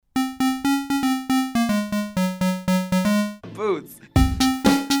boots.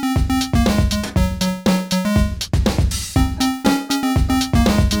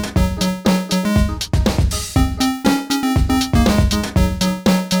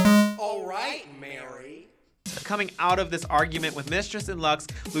 Coming out of this argument with Mistress and Lux,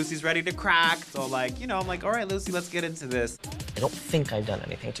 Lucy's ready to crack. So like, you know, I'm like, all right, Lucy, let's get into this. I don't think I've done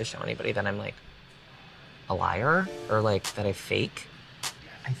anything to show anybody that I'm like a liar or like that I fake.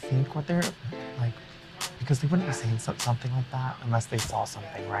 I think what they're like, because they wouldn't be saying something like that unless they saw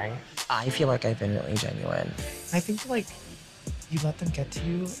something, right? I feel like I've been really genuine. I think like you let them get to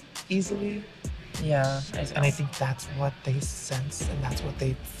you easily. Yeah, and I think that's what they sense and that's what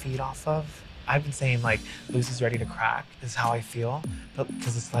they feed off of. I've been saying like Lucy's ready to crack is how I feel, but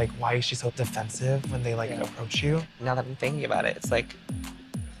because it's like, why is she so defensive when they like approach you? Now that I'm thinking about it, it's like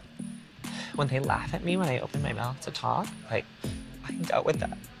when they laugh at me when I open my mouth to talk, like I dealt with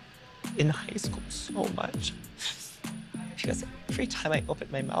that in high school so much. Because every time I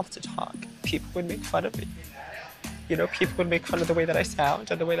opened my mouth to talk, people would make fun of me. You know, people would make fun of the way that I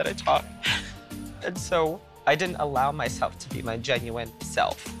sound and the way that I talk. And so I didn't allow myself to be my genuine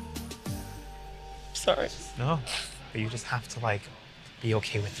self. Sorry. No, but you just have to like be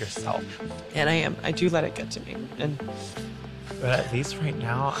okay with yourself. And I am. I do let it get to me. But at least right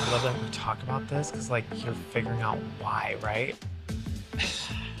now, I love that we talk about this because like you're figuring out why, right?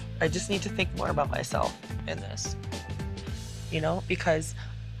 I just need to think more about myself in this. You know, because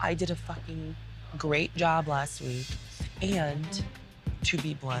I did a fucking great job last week. And to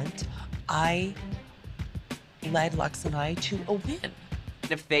be blunt, I led Lux and I to a win.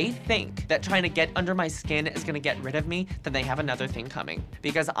 If they think that trying to get under my skin is gonna get rid of me, then they have another thing coming.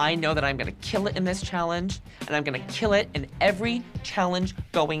 Because I know that I'm gonna kill it in this challenge, and I'm gonna kill it in every challenge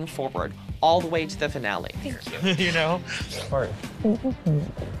going forward, all the way to the finale. Thank you. You know? Sorry.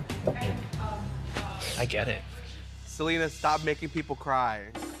 I get it. Selena, stop making people cry.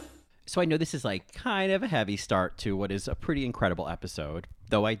 So I know this is like kind of a heavy start to what is a pretty incredible episode,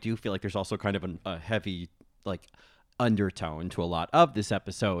 though I do feel like there's also kind of a heavy like undertone to a lot of this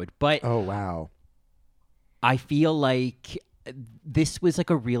episode. But oh wow, I feel like this was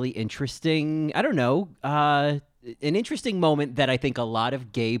like a really interesting, I don't know, an interesting moment that I think a lot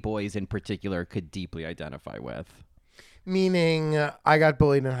of gay boys in particular could deeply identify with. Meaning, I got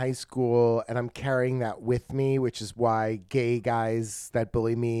bullied in high school, and I'm carrying that with me, which is why gay guys that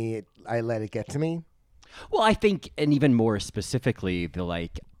bully me, I let it get to me. Well, I think, and even more specifically, the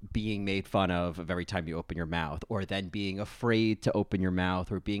like being made fun of every time you open your mouth, or then being afraid to open your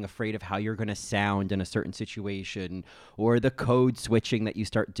mouth, or being afraid of how you're going to sound in a certain situation, or the code switching that you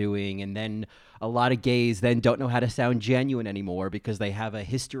start doing. And then a lot of gays then don't know how to sound genuine anymore because they have a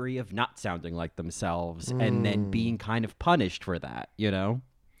history of not sounding like themselves and then being kind of punished for that, you know?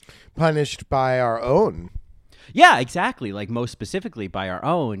 Punished by our own. Yeah, exactly. Like most specifically by our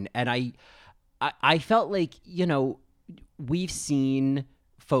own. And I felt like, you know, we've seen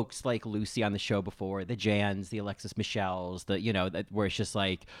folks like Lucy on the show before, the Jans, the Alexis Michelles, the, you know, that where it's just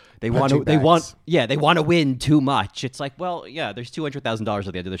like they want to win too much. It's like, well, yeah, there's $200,000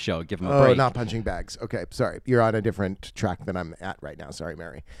 at the end of the show. Give them a break. Oh, not punching bags. Okay, sorry. You're on a different track than I'm at right now. Sorry,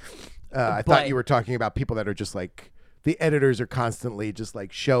 Mary. I thought you were talking about people that are just like, the editors are constantly just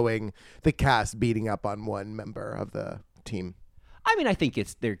like showing the cast beating up on one member of the team. I mean, I think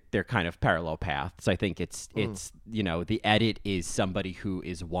they're kind of parallel paths. I think it's you know, the edit is somebody who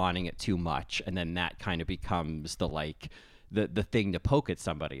is wanting it too much, and then that kind of becomes the like the thing to poke at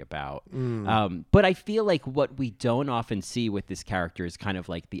somebody about. But I feel like what we don't often see with this character is kind of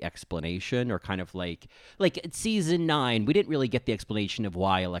like the explanation, or kind of like at season 9, we didn't really get the explanation of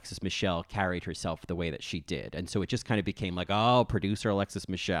why Alexis Michelle carried herself the way that she did. And so it just kind of became like, oh, producer Alexis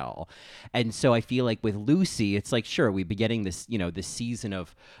Michelle. And so I feel like with Lucy, it's like, sure, we'd be getting this, you know, this season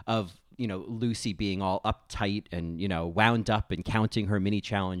of you know, Lucy being all uptight and, you know, wound up and counting her mini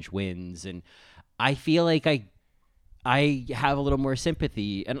challenge wins. And I feel like I have a little more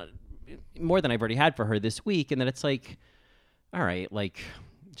sympathy, and more than I've already had for her this week. And then it's like, all right, like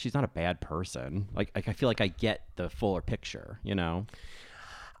she's not a bad person. Like I feel like I get the fuller picture, you know?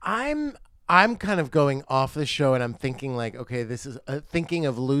 I'm kind of going off the show, and I'm thinking like, okay, this is thinking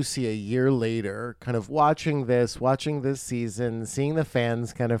of Lucy a year later, kind of watching this season, seeing the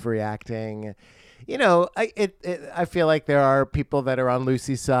fans kind of reacting. You know, I feel like there are people that are on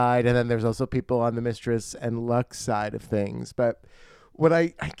Lucy's side, and then there's also people on the Mistress and Lux side of things. But what I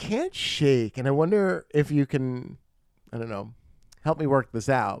can't shake, and I wonder if you can, I don't know, help me work this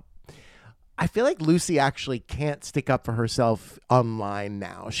out. I feel like Lucy actually can't stick up for herself online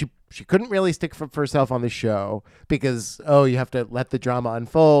now. She couldn't really stick up for herself on the show because, you have to let the drama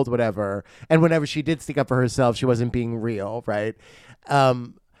unfold, whatever. And whenever she did stick up for herself, she wasn't being real, right?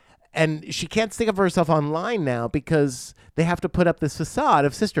 And she can't stick up for herself online now because they have to put up this facade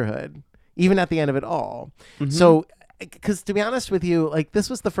of sisterhood, even at the end of it all. Mm-hmm. So, because to be honest with you, like, this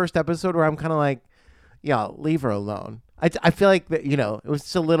was the first episode where I'm kind of like, yeah, leave her alone. I feel like that, it was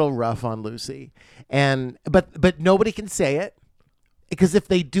just a little rough on Lucy, but nobody can say it because if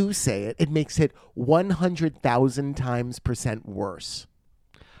they do say it, it makes it 100,000 times % worse.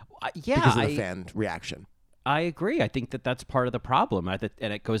 Because of the fan reaction. I agree. I think that's part of the problem, and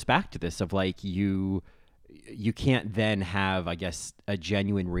it goes back to this of like you can't then have, I guess, a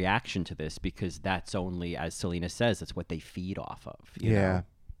genuine reaction to this because that's only, as Selena says, that's what they feed off of. You know?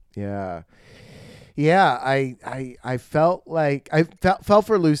 Yeah, I felt like I felt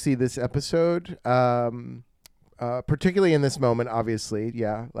for Lucy this episode, particularly in this moment. Obviously,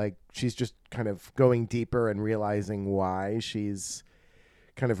 yeah, like she's just kind of going deeper and realizing why she's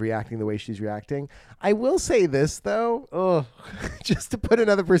kind of reacting the way she's reacting. I will say this though, just to put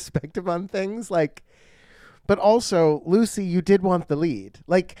another perspective on things, like, but also Lucy, you did want the lead.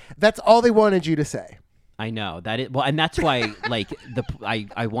 Like that's all they wanted you to say. I know that it well, and that's why like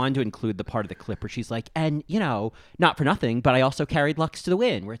I wanted to include the part of the clip where she's like, and not for nothing, but I also carried Lux to the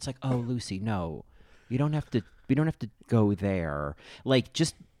win. Where it's like, oh, Lucy, no, we don't have to go there. Like,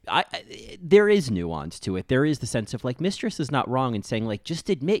 just there is nuance to it. There is the sense of like, Mistress is not wrong in saying like, just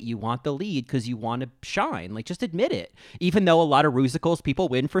admit you want the lead because you want to shine. Like, just admit it. Even though a lot of Rusicals people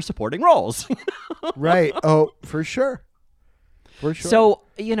win for supporting roles. Right. Oh, for sure. For sure. So,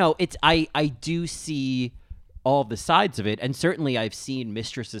 it's I do see all the sides of it. And certainly I've seen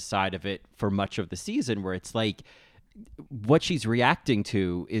Mistress's side of it for much of the season where it's like what she's reacting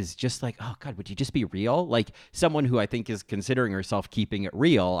to is just like, oh, God, would you just be real? Like someone who I think is considering herself keeping it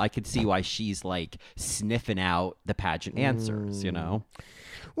real, I could see why she's like sniffing out the pageant answers,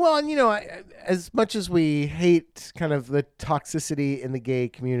 Well, and as much as we hate kind of the toxicity in the gay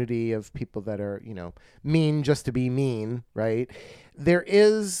community of people that are, mean just to be mean, right? There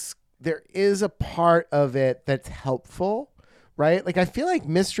is a part of it that's helpful, right? Like I feel like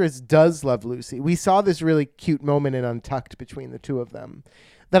Mistress does love Lucy. We saw this really cute moment in Untucked between the two of them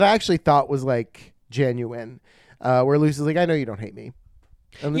that I actually thought was like genuine, where Lucy's like, I know you don't hate me.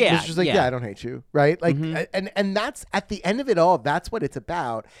 And Mistress is like, yeah, I don't hate you, right? Like, and that's at the end of it all. That's what it's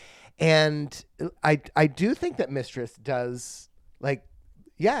about. And I do think that Mistress does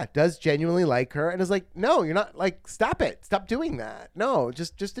does genuinely like her, and is like, no, you're not. Like, stop it, stop doing that. No,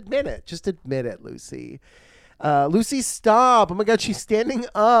 just admit it. Just admit it, Lucy. Lucy, stop. Oh my God, she's standing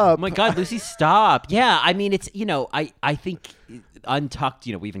up. Oh my God, Lucy, stop. Yeah, I mean, it's I think Untucked.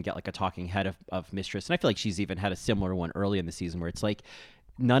 We even get like a talking head of Mistress, and I feel like she's even had a similar one early in the season where it's like,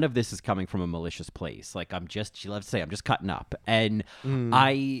 none of this is coming from a malicious place. Like she loves to say, I'm just cutting up. And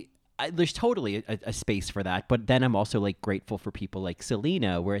I there's totally a space for that. But then I'm also like grateful for people like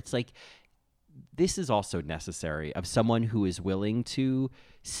Selena, where it's like, this is also necessary of someone who is willing to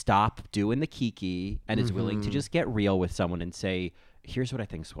stop doing the kiki and is willing to just get real with someone and say, here's what I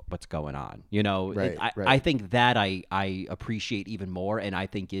think's what's going on. Right. I think that I appreciate even more, and I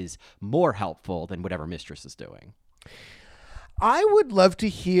think is more helpful than whatever Mistress is doing. I would love to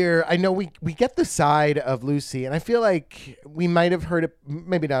hear, I know we get the side of Lucy, and I feel like we might have heard it,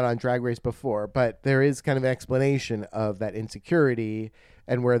 maybe not on Drag Race before, but there is kind of an explanation of that insecurity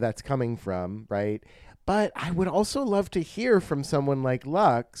and where that's coming from, right? But I would also love to hear from someone like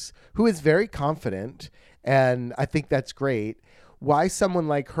Lux, who is very confident, and I think that's great, why someone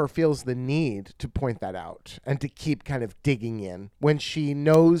like her feels the need to point that out and to keep kind of digging in when she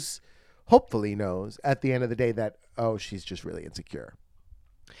knows, hopefully knows, at the end of the day that, oh, she's just really insecure.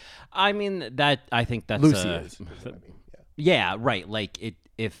 I mean, I think that's Lucy is. I mean, yeah, right. Like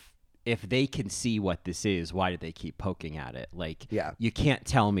if they can see what this is, why do they keep poking at it? Like, you can't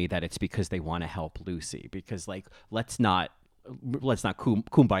tell me that it's because they want to help Lucy, because like, let's not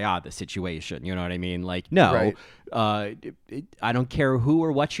kumbaya the situation. You know what I mean? Like, no, right. I don't care who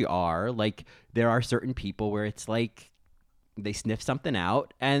or what you are. Like, there are certain people where it's like they sniff something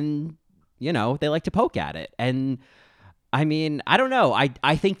out and, they like to poke at it. And I mean, I don't know.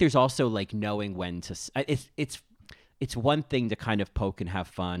 I think there's also like knowing when to, it's one thing to kind of poke and have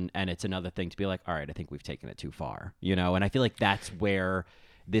fun, and it's another thing to be like, all right, I think we've taken it too far, and I feel like that's where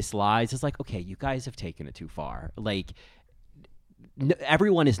this lies. Is like, okay, you guys have taken it too far. Like,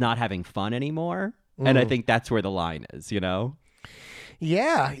 everyone is not having fun anymore, and I think that's where the line is,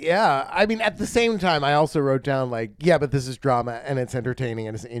 Yeah. I mean, at the same time, I also wrote down like, yeah, but this is drama and it's entertaining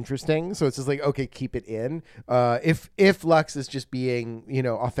and it's interesting. So it's just like, okay, keep it in. If Lux is just being,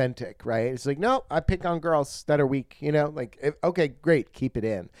 authentic, right? It's like, no, I pick on girls that are weak, okay, great, keep it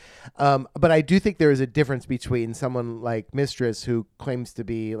in. But I do think there is a difference between someone like Mistress who claims to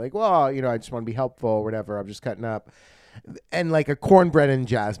be like, well, I just want to be helpful or whatever. I'm just cutting up, and like a Cornbread and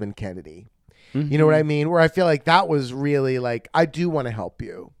Jasmine Kennedy. You know what I mean? Where I feel like that was really like, I do want to help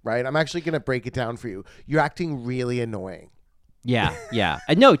you, right? I'm actually going to break it down for you. You're acting really annoying. Yeah.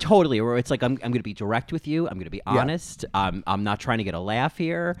 No, totally. Where it's like, I'm going to be direct with you. I'm going to be honest. I'm not trying to get a laugh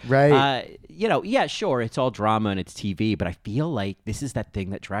here. Right. Yeah, sure. It's all drama and it's TV, but I feel like this is that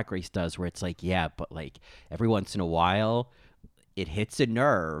thing that Drag Race does where it's like, yeah, but like every once in a while, it hits a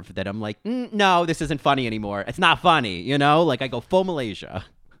nerve that I'm like, no, this isn't funny anymore. It's not funny, Like I go full Malaysia.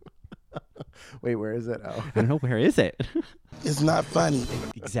 Wait, where is it? Oh, I don't know. Where is it? It's not funny.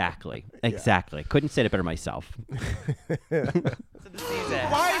 Exactly. Couldn't say it better myself.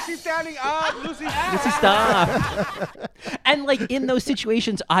 Why is she standing up, Lucy? Lucy, stop. And like in those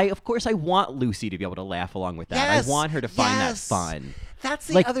situations, I want Lucy to be able to laugh along with that. Yes, I want her to find that fun. That's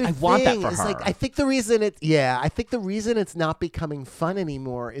the Like, other I thing. want that for is her. like, I think the reason it's not becoming fun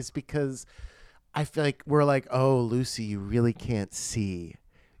anymore is because I feel like we're like, oh, Lucy, you really can't see.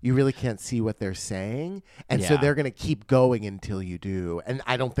 You really can't see what they're saying. And so Yeah. they're going to keep going until you do. And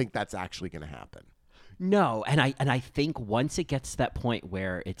I don't think that's actually going to happen. No, and I think once it gets to that point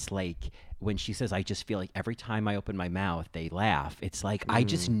where it's like when she says, I just feel like every time I open my mouth, they laugh. It's like I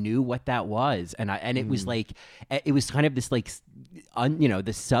just knew what that was, and it was like it was kind of this like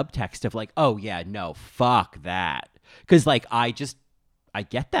the subtext of like, oh yeah, no, fuck that, because like I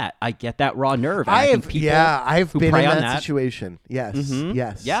get that. I get that raw nerve. And I've been in that situation. Yes.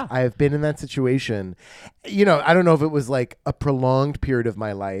 Yes. Yeah. I have been in that situation. I don't know if it was like a prolonged period of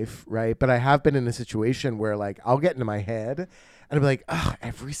my life, right? But I have been in a situation where like I'll get into my head and I'll be like, oh,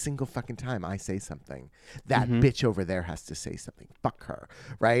 every single fucking time I say something, that bitch over there has to say something. Fuck her.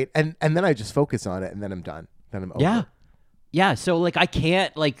 Right. And then I just focus on it and then I'm done. Then I'm over. Yeah. Yeah. So like I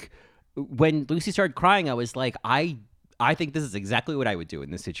can't like when Lucy started crying, I was like, I think this is exactly what I would do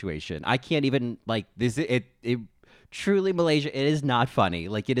in this situation. I can't even like this. It truly, Malaysia. It is not funny.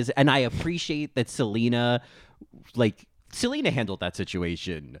 Like it is, and I appreciate that Selena handled that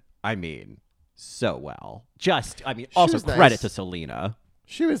situation. I mean, so well. Also was credit nice. to Selena.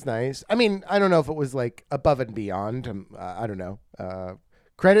 She was nice. I mean, I don't know if it was like above and beyond. I don't know.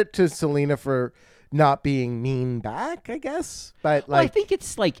 Credit to Selena for not being mean back, I guess. But Well, I think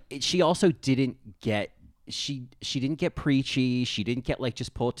it's like she also didn't get. She didn't get preachy. She didn't get like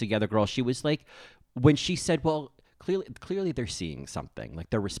just pull it together, girl. She was like, when she said, well, clearly they're seeing something, like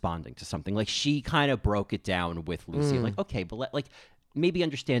they're responding to something. Like she kind of broke it down with Lucy, like, okay, but maybe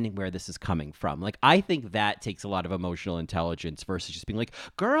understanding where this is coming from. Like I think that takes a lot of emotional intelligence versus just being like,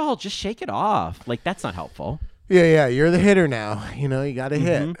 girl, just shake it off. Like that's not helpful. Yeah, you're the hitter now. You got to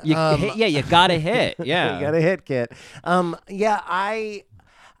hit. You got to hit. Yeah, you got to hit, kid.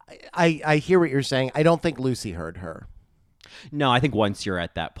 I hear what you're saying. I don't think Lucy heard her. No, I think once you're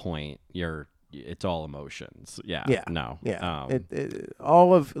at that point, it's all emotions. Yeah. No. Yeah.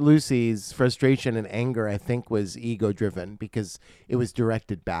 All of Lucy's frustration and anger, I think, was ego driven because it was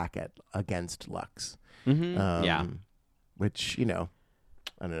directed back against Lux. Yeah. Which, I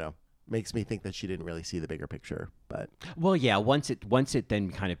don't know, makes me think that she didn't really see the bigger picture. But well, yeah. Once it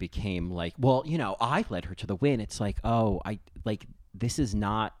then kind of became like, well, I led her to the win. It's like, oh,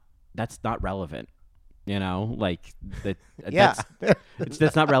 that's not relevant. Like that. Yeah.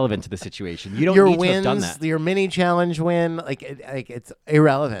 That's not relevant to the situation. You don't your need wins, to have done that. Your mini challenge win, it's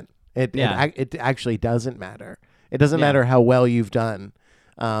irrelevant. It actually doesn't matter. It doesn't matter how well you've done.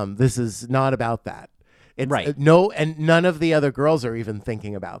 This is not about that. It's, right. No, and none of the other girls are even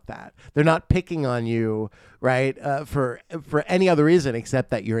thinking about that. They're not picking on you, right? For any other reason except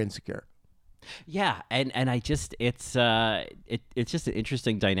that you're insecure. Yeah, and I just it's just an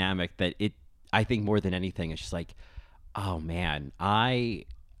interesting dynamic that I think more than anything it's just like, oh man, I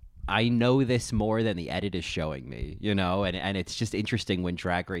know this more than the edit is showing me, and it's just interesting when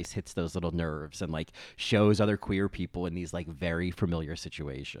Drag Race hits those little nerves and like shows other queer people in these like very familiar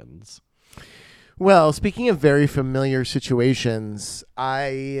situations. Well, speaking of very familiar situations,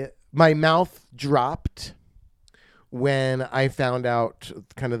 my mouth dropped when I found out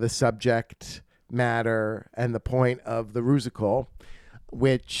kind of the subject matter and the point of the Rusical,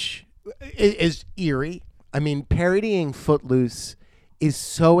 which is eerie. I mean, parodying Footloose is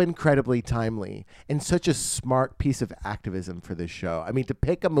so incredibly timely and such a smart piece of activism for this show. I mean, to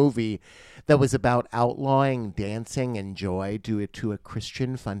pick a movie that was about outlawing dancing and joy due to a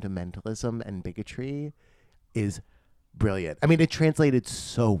Christian fundamentalism and bigotry is brilliant. I mean, it translated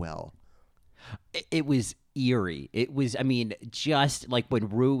so well. It was eerie. It was, I mean, just like when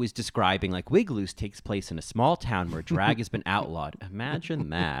Rue was describing, like, Wigless takes place in a small town where drag has been outlawed. Imagine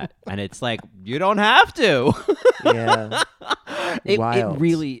that. And it's like, you don't have to. Yeah. It Wild.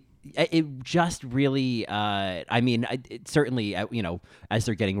 just really, I mean, it certainly, you know, as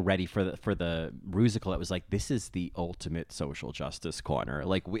they're getting ready for the Rusical, it was like, this is the ultimate social justice corner.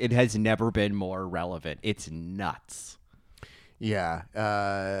 Like, it has never been more relevant. It's nuts. Yeah.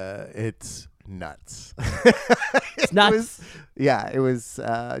 It's nuts. It's nuts. It was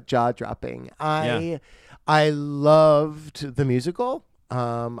jaw dropping. I loved the musical.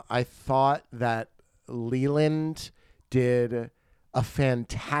 I thought that Leland did a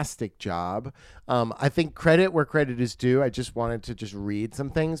fantastic job. I think credit where credit is due. I just wanted to just read some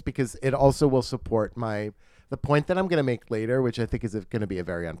things because it also will support the point that I'm going to make later, which I think is going to be a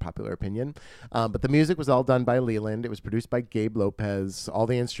very unpopular opinion. But the music was all done by Leland. It was produced by Gabe Lopez. All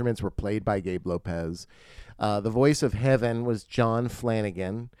the instruments were played by Gabe Lopez. The voice of Heaven was John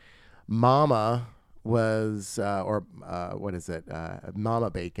Flanagan. Mama was, what is it? Mama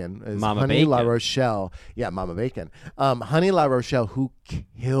Bacon. Is Mama Honey Bacon. La Rochelle. Yeah, Mama Bacon. Honey La Rochelle, who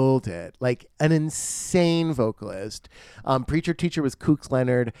killed it. Like an insane vocalist. Preacher teacher was Kooks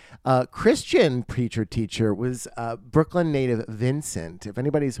Leonard. Christian preacher teacher was Brooklyn native Vincent. If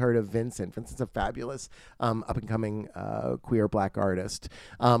anybody's heard of Vincent's a fabulous up-and-coming queer black artist.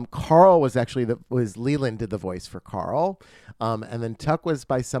 Carl was Leland did the voice for Carl. And then Tuck was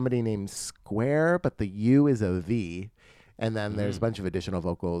by somebody named Square, but the U is a V. And then there's a bunch of additional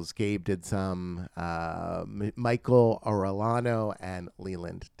vocals. Gabe did some, Michael Orellano and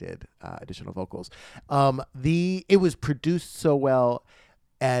Leland did additional vocals. It was produced so well,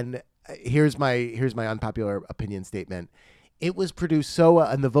 and here's my unpopular opinion statement. It was produced so well,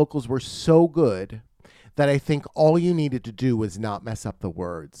 and the vocals were so good that I think all you needed to do was not mess up the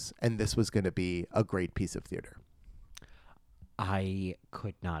words, and this was going to be a great piece of theater. I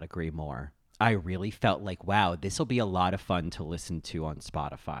could not agree more. I really felt like, wow, this will be a lot of fun to listen to on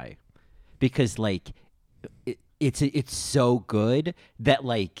Spotify, because like it's so good that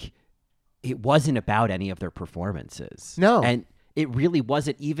like it wasn't about any of their performances. No, and it really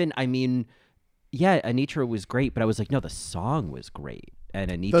wasn't even. I mean, yeah, Anitra was great, but I was like, no, the song was great,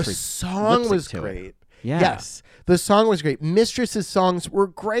 and Anitra the song was great. Yeah. Yes, the song was great. Mistress's songs were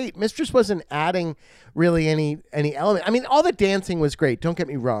great. Mistress wasn't adding really any element. I mean, all the dancing was great. Don't get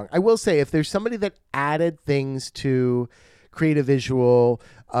me wrong. I will say, if there's somebody that added things to create a visual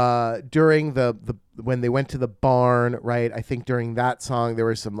during the when they went to the barn, right? I think during that song there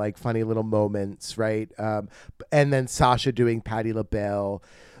were some like funny little moments, right? And then Sasha doing Patti LaBelle.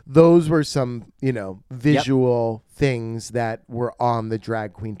 Those were some, visual things that were on the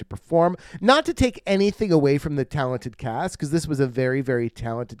drag queen to perform. Not to take anything away from the talented cast, because this was a very, very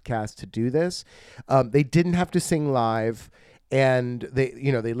talented cast to do this. They didn't have to sing live, and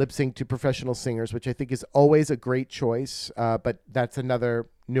they lip sync to professional singers, which I think is always a great choice. But that's another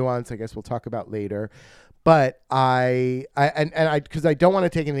nuance I guess we'll talk about later. But because I don't want to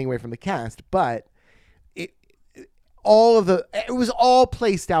take anything away from the cast, but it was all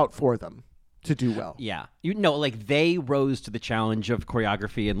placed out for them to do well. Yeah. Like they rose to the challenge of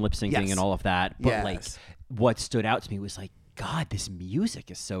choreography and lip syncing Yes. and all of that. But Yes. like what stood out to me was like, God, this music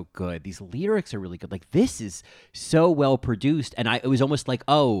is so good. These lyrics are really good. Like this is so well produced. And it was almost like,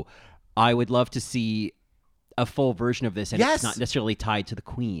 oh, I would love to see a full version of this. And Yes. it's not necessarily tied to the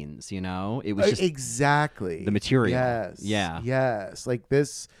queens, It was just exactly the material. Yes. Yeah. Yes. Like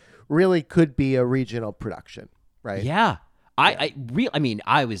this really could be a regional production. Right. Yeah.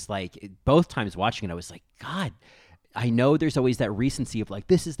 I was like, both times watching it, I was like, God, I know there's always that recency of like,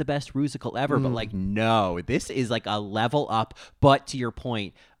 this is the best Rusical ever, but like, no, this is like a level up. But to your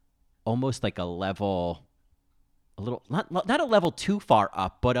point, almost like a little, not a level too far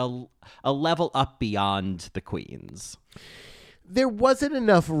up, but a level up beyond the queens. There wasn't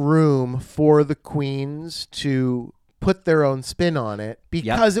enough room for the queens to put their own spin on it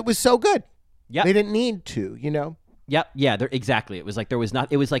because it was so good. Yeah, they didn't need to, Yep. Yeah. Exactly. It was like there was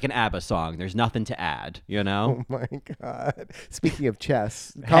not. It was like an ABBA song. There's nothing to add. Oh my God! Speaking of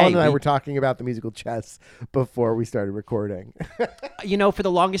chess, Colin and I were talking about the musical Chess before we started recording. For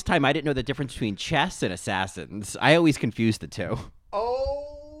the longest time, I didn't know the difference between chess and assassins. I always confused the two.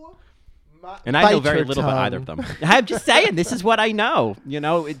 Oh And I know very little about either of them. I'm just saying, this is what I know.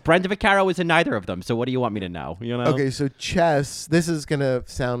 Brenda Vaccaro is in neither of them. So what do you want me to know? Okay, so chess. This is gonna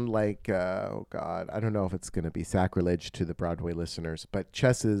sound like, oh God, I don't know if it's gonna be sacrilege to the Broadway listeners, but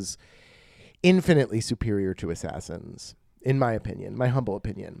chess is infinitely superior to Assassins, in my opinion, my humble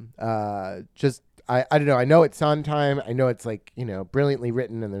opinion. I don't know. I know it's Sondheim. I know it's brilliantly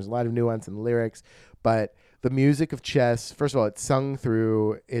written, and there's a lot of nuance in the lyrics, but the music of chess, first of all, it's sung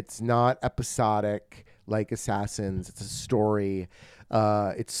through. It's not episodic like Assassins. It's a story.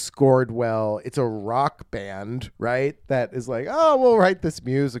 It's scored well. It's a rock band, right? That is like, oh, we'll write this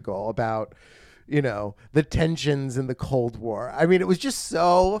musical about, the tensions in the Cold War. I mean, it was just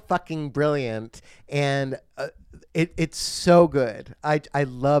so fucking brilliant. And it's so good. I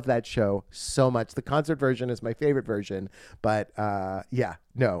love that show so much. The concert version is my favorite version. But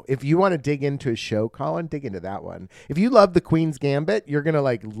if you want to dig into a show, Colin, dig into that one. If you love The Queen's Gambit, you're going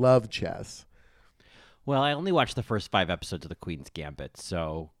to love chess. Well, I only watched the first 5 episodes of The Queen's Gambit,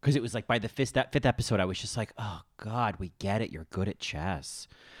 so because it was by the fifth episode, I was just like, "Oh God, we get it. You're good at chess."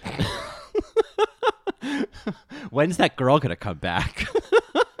 When's that girl gonna come back?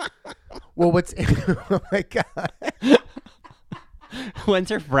 Well, oh my God.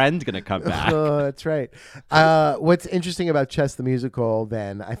 When's her friend gonna come back? Oh, that's right. What's interesting about Chess the Musical,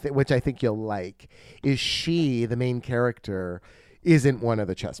 then, which I think you'll like, is she, the main character, isn't one of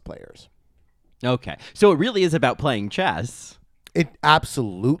the chess players. Okay. So it really is about playing chess. It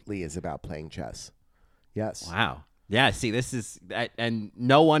absolutely is about playing chess. Yes. Wow. Yeah, see, this is... And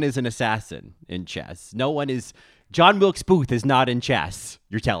no one is an assassin in chess. No one is... John Wilkes Booth is not in chess,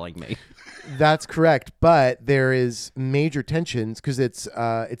 you're telling me. That's correct. But there is major tensions because it's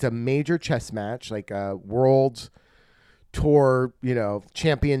a major chess match, like a world tour,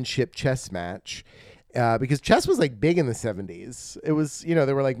 championship chess match. Because chess was big in the 70s. It was,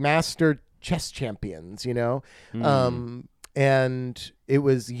 there were master chess champions, and it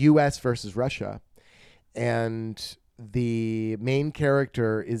was US versus Russia. And the main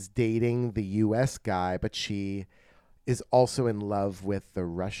character is dating the US guy, but she is also in love with the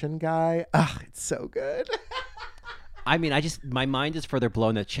Russian guy. It's so good. I mean, my mind is further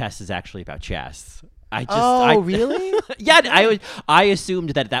blown that chess is actually about chess. Really? Yeah, I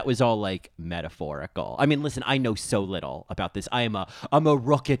assumed that was all metaphorical. I mean, listen, I know so little about this. I'm a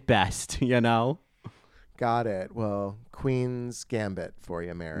rook at best, Got it. Well, Queen's Gambit for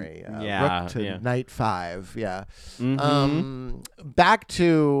you, Mary. Yeah, Rook to yeah. Knight 5. Yeah. Mm-hmm. Back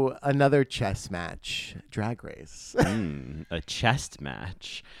to another chess match. Drag Race. A chest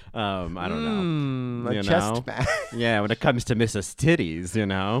match. I don't know. A chest match. Yeah, when it comes to Mrs. Titties,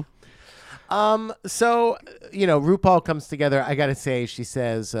 So, RuPaul comes together. I got to say, she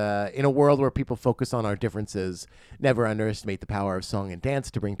says, in a world where people focus on our differences, never underestimate the power of song and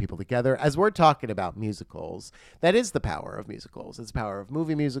dance to bring people together. As we're talking about musicals, that is the power of musicals. It's the power of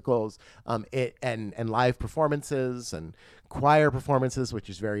movie musicals, and live performances and choir performances, which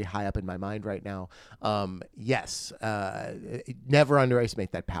is very high up in my mind right now. Yes, never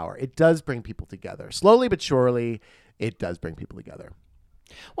underestimate that power. It does bring people together. Slowly but surely, it does bring people together.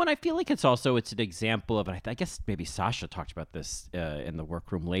 Well, and I feel like it's an example of, and I guess maybe Sasha talked about this in the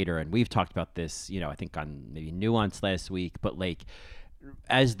workroom later, and we've talked about this, I think on maybe Nuance last week, but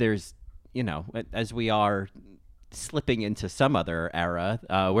as there's, as we are slipping into some other era,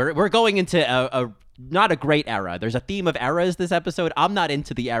 we're going into a not a great era. There's a theme of eras this episode. I'm not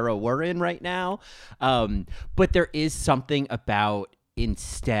into the era we're in right now, but there is something about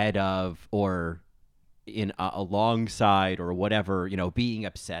instead of or in alongside or whatever, being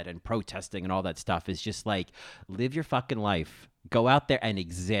upset and protesting and all that stuff is just live your fucking life. Go out there and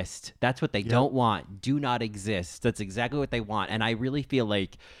exist. That's what they don't want. Do not exist. That's exactly what they want. And I really feel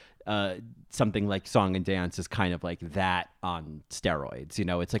like something like Song and Dance is kind of like that on steroids.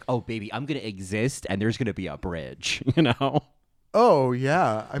 It's oh, baby, I'm going to exist and there's going to be a bridge, Oh,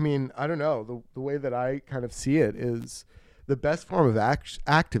 yeah. I mean, I don't know. The way that I kind of see it is the best form of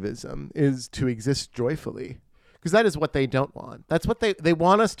activism is to exist joyfully, because that is what they don't want. That's what they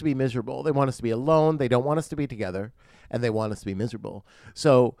want us to be miserable. They want us to be alone. They don't want us to be together, and they want us to be miserable.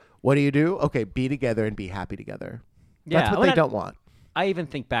 So what do? Okay, be together and be happy together. That's what they don't want. I even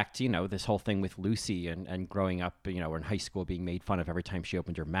think back to, this whole thing with Lucy and growing up, or in high school being made fun of every time she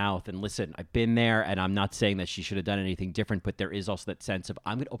opened her mouth. And listen, I've been there, and I'm not saying that she should have done anything different, but there is also that sense of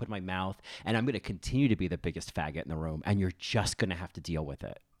I'm going to open my mouth and I'm going to continue to be the biggest faggot in the room, and you're just going to have to deal with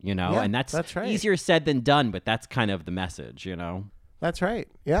it, Yeah, and that's right. Easier said than done, but that's kind of the message, That's right.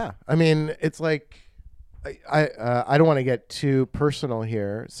 Yeah. I mean, it's I don't want to get too personal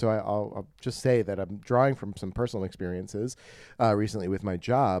here, so I'll just say that I'm drawing from some personal experiences recently with my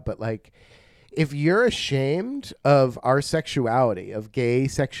job. But like, if you're ashamed of our sexuality, of gay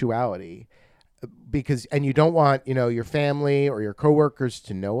sexuality, and you don't want your family or your coworkers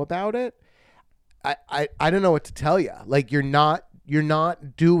to know about it, I don't know what to tell you. Like, you're not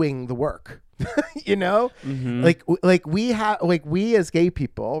doing the work. Mm-hmm. Like we as gay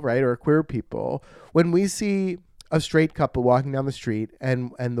people, right, or queer people, when we see a straight couple walking down the street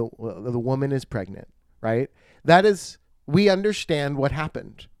and the woman is pregnant, right, that is, we understand what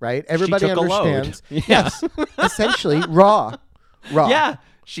happened, right? Everybody took a load. understands. Yeah. Yes, essentially raw. Yeah,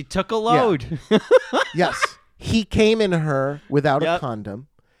 she took a load. Yeah. Yes, he came in her without a Yep. condom.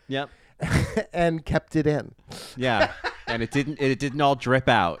 Yep. And kept it in. Yeah, and it didn't all drip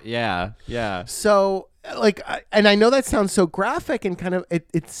out. Yeah. So, like, and I know that sounds so graphic and kind of,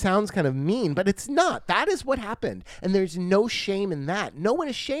 it sounds kind of mean, but it's not. That is what happened. And there's no shame in that. No one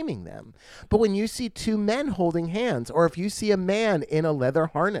is shaming them. But when you see two men holding hands, or if you see a man in a leather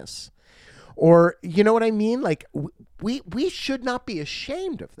harness, or, you know what I mean? Like, we should not be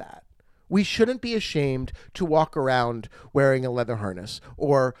ashamed of that. We shouldn't be ashamed to walk around wearing a leather harness,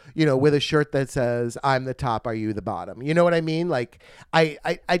 or, with a shirt that says, "I'm the top, are you the bottom?" You know what I mean? Like, I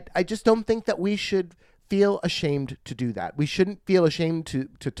just don't think that we should feel ashamed to do that. We shouldn't feel ashamed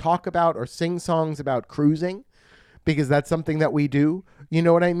to talk about or sing songs about cruising, because that's something that we do. You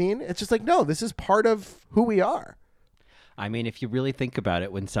know what I mean? It's just like, no, this is part of who we are. I mean, if you really think about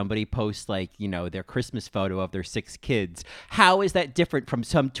it, when somebody posts their Christmas photo of their 6 kids, how is that different from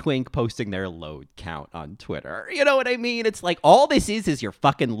some twink posting their load count on Twitter? You know what I mean? It's like, all this is your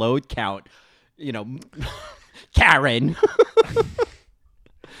fucking load count, Karen.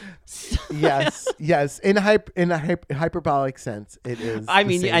 Yes. In a hyperbolic sense, it is. I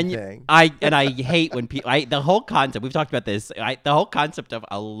mean, the same thing. I hate when people. The whole concept. We've talked about this. The whole concept of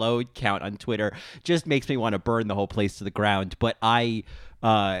a load count on Twitter just makes me want to burn the whole place to the ground. But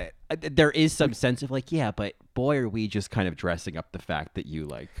there is some sense of like, yeah, but boy, are we just kind of dressing up the fact that you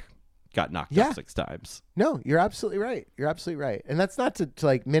got knocked up 6 times. No, you're absolutely right. And that's not to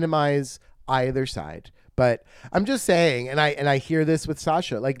like minimize either side. But I'm just saying, and I hear this with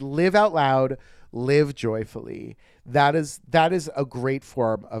Sasha, like, live out loud, live joyfully. That is a great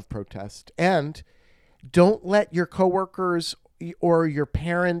form of protest. And don't let your coworkers or your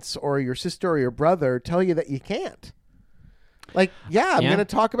parents or your sister or your brother tell you that you can't. Like, I'm going to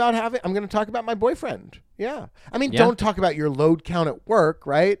talk about my boyfriend. Yeah. I mean, don't talk about your load count at work,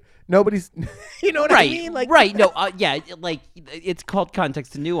 right? Nobody's, you know what I mean? Like, right. No, like, it's called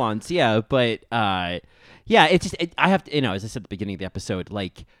context and nuance. Yeah. But, it's just, I have to, as I said at the beginning of the episode,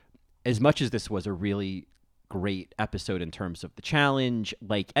 like, as much as this was a really great episode in terms of the challenge,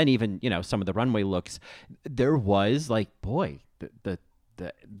 like, and even, some of the runway looks, there was like, boy, the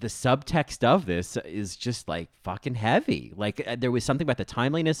subtext of this is just like fucking heavy. Like, there was something about the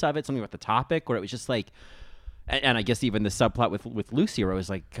timeliness of it, something about the topic, where it was just like, and I guess even the subplot with Lucy, where I was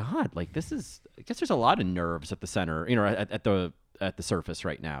like, God, like, this is, I guess there's a lot of nerves at the center, at the surface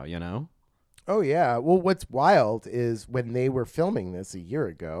right now, Oh yeah. Well, what's wild is when they were filming this a year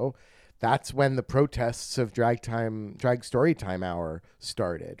ago, that's when the protests of Drag Story Time Hour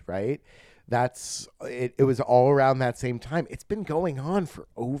started, right? It was all around that same time. It's been going on for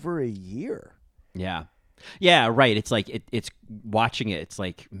over a year. Yeah. Yeah, right. It's like it's watching it. It's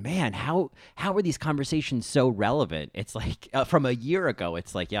like, man, how are these conversations so relevant? It's like from a year ago.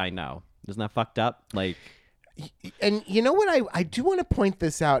 It's like, yeah, I know. Isn't that fucked up? Like, and you know what? I do want to point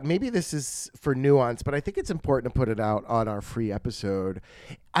this out. Maybe this is for nuance, but I think it's important to put it out on our free episode.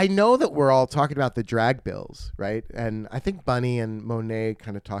 I know that we're all talking about the drag bills, right? And I think Bunny and Monet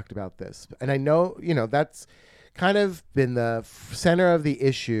kind of talked about this. And I know, that's kind of been the center of the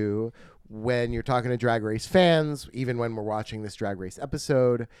issue when you're talking to Drag Race fans, even when we're watching this Drag Race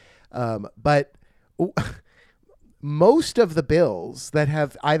episode. But most of the bills that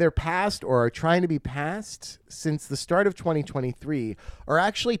have either passed or are trying to be passed since the start of 2023 are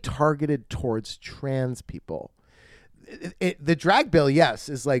actually targeted towards trans people. The drag bill, yes,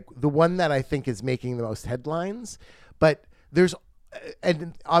 is like the one that I think is making the most headlines, but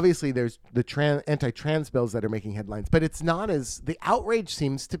and obviously there's the anti-trans bills that are making headlines, but it's not the outrage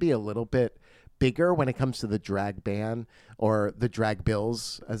seems to be a little bit bigger when it comes to the drag ban, or the drag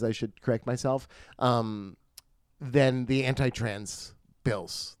bills, as I should correct myself, than the anti-trans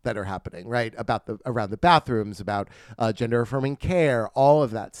bills that are happening, right? Around the bathrooms, about gender affirming care, all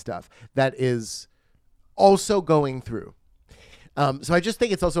of that stuff that is also going through. So I just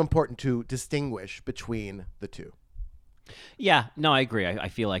think it's also important to distinguish between the two. Yeah, no, I agree. I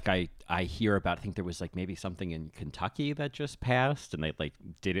feel like I hear about, I think there was like maybe something in Kentucky that just passed and they like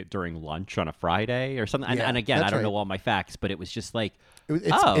did it during lunch on a Friday or something. Yeah, and again, I that's don't right. know all my facts, but it was just like,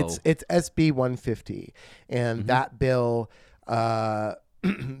 It's SB 150, and that bill,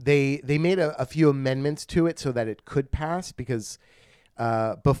 they made a few amendments to it so that it could pass because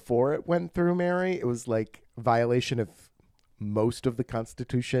before it went through, Mary, it was like violation of most of the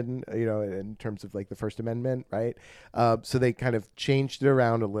Constitution, in terms of like the First Amendment, right? So they kind of changed it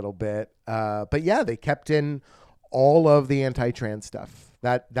around a little bit. But yeah, they kept in all of the anti-trans stuff.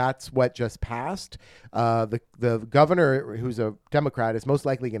 That's what just passed. The governor, who's a Democrat, is most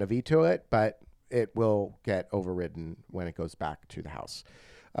likely going to veto it, but it will get overridden when it goes back to the House,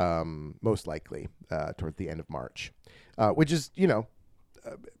 most likely toward the end of March, which is,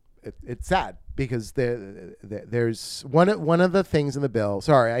 it's sad because there's one of the things in the bill.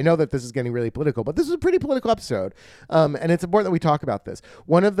 Sorry, I know that this is getting really political, but this is a pretty political episode, and it's important that we talk about this.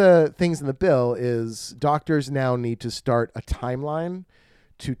 One of the things in the bill is doctors now need to start a timeline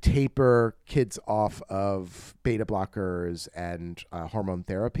to taper kids off of beta blockers and hormone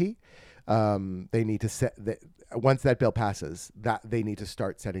therapy. They need to set once that bill passes, that they need to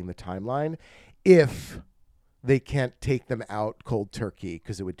start setting the timeline. If they can't take them out cold turkey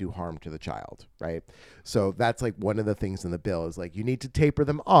because it would do harm to the child, right? So that's like one of the things in the bill is like you need to taper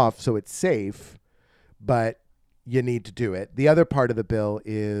them off so it's safe, but you need to do it. The other part of the bill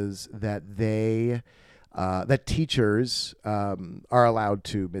is that that teachers are allowed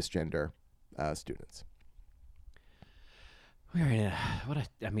to misgender students. we're in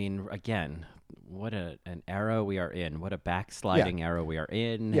what an era we are in. What a backsliding era we are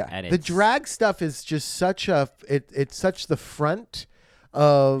in. Yeah, And the drag stuff is just such it's such the front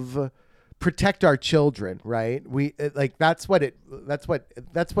of protect our children, right? That's what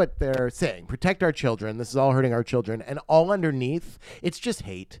they're saying. Protect our children. This is all hurting our children, and all underneath, it's just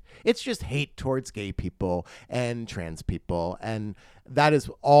hate. It's just hate towards gay people and trans people, and that's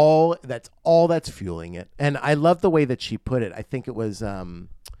all that's fueling it. And I love the way that she put it. I think it was.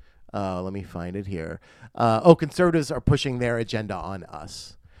 Let me find it here. Conservatives are pushing their agenda on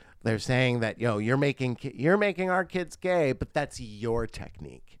us. They're saying that, you're making our kids gay, but that's your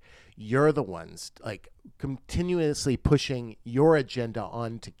technique. You're the ones like continuously pushing your agenda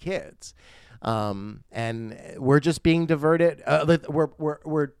onto kids. And we're just being diverted.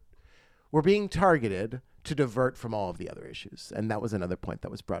 We're being targeted to divert from all of the other issues. And that was another point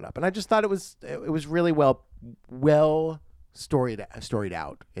that was brought up. And I just thought it was really well storied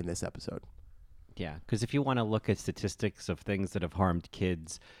out in this episode. Yeah, because if you want to look at statistics of things that have harmed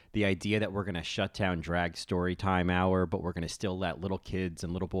kids, the idea that we're going to shut down drag story time hour, but we're going to still let little kids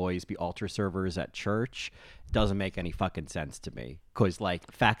and little boys be altar servers at church doesn't make any fucking sense to me. Because,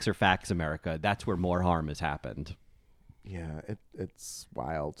 facts are facts, America. That's where more harm has happened. Yeah, it's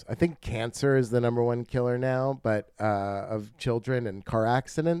wild. I think cancer is the number one killer now, but of children and car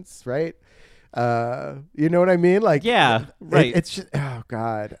accidents, right? You know what I mean? Like, yeah, right. It's just, oh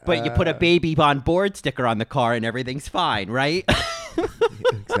God. But you put a baby on board sticker on the car and everything's fine, right?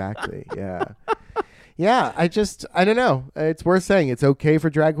 Exactly. Yeah. Yeah. I don't know. It's worth saying it's okay for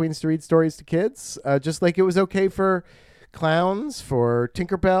drag queens to read stories to kids, just like it was okay for clowns, for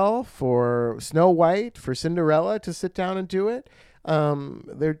Tinkerbell, for Snow White, for Cinderella to sit down and do it.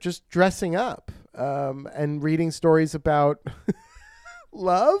 They're just dressing up and reading stories about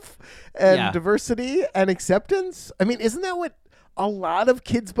love and diversity and acceptance. I mean, isn't that what a lot of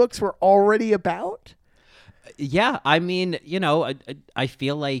kids' books were already about? Yeah, I mean, I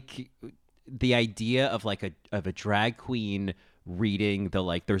feel like the idea of a drag queen reading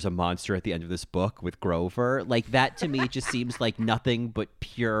there's a monster at the end of this book with Grover, like that to me just seems like nothing but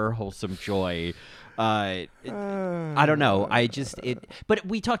pure wholesome joy. I don't know. But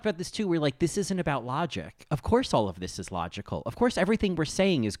we talked about this too. We're like, this isn't about logic. Of course, all of this is logical. Of course, everything we're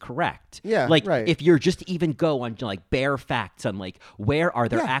saying is correct. Yeah, right. If you're just even go on bare facts on where are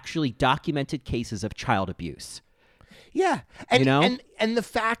there actually documented cases of child abuse. Yeah, and and the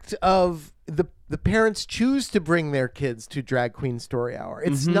fact of the parents choose to bring their kids to Drag Queen Story Hour.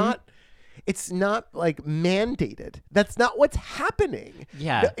 It's not. It's not mandated. That's not what's happening.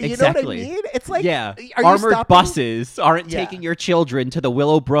 Yeah, you exactly. know what I mean? It's like, armored buses aren't taking your children to the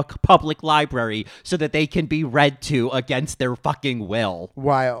Willowbrook Public Library so that they can be read to against their fucking will.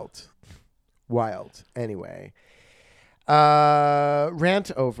 Wild. Anyway,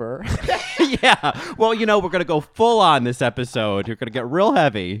 rant over. Yeah. Well, we're gonna go full on this episode. You're gonna get real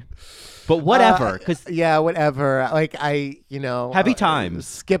heavy. But whatever, because yeah, whatever. Like happy times.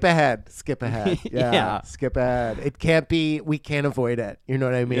 Skip ahead. Yeah, Yeah. skip ahead. It can't be. We can't avoid it. You know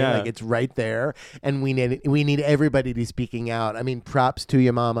what I mean? Yeah. Like it's right there, and we need everybody to be speaking out. I mean, props to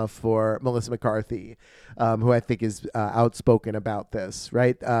your mama for Melissa McCarthy, who I think is outspoken about this.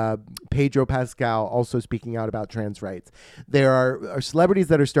 Right? Pedro Pascal also speaking out about trans rights. There are celebrities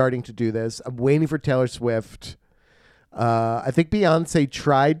that are starting to do this. I'm waiting for Taylor Swift. I think Beyonce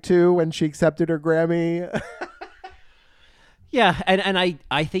tried to when she accepted her Grammy. Yeah, and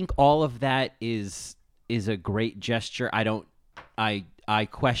I think all of that is a great gesture. I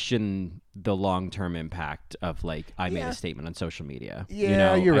question the long-term impact of like I made a statement on social media.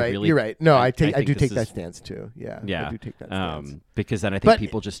 Yeah, you're right. You're right. No, I do take that stance too. Yeah, I do take that stance. Because then I think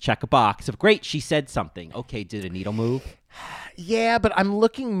people just check a box of great, she said something. Okay, did a needle move? Yeah, but I'm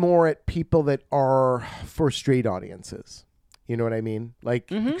looking more at people that are for straight audiences. You know what I mean? Like,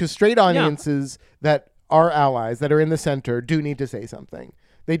 because straight audiences that are allies, that are in the center, do need to say something.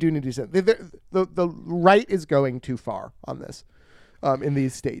 They do need to say the right is going too far on this in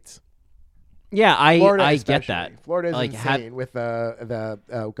these states. Yeah, I get especially. that. Florida is like, insane with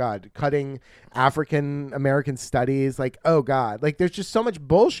cutting African American studies. Like, oh God, like there's just so much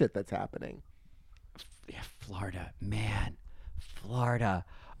bullshit that's happening. Yeah, Florida, man, Florida.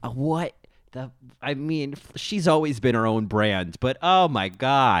 What the? I mean, she's always been her own brand, but oh my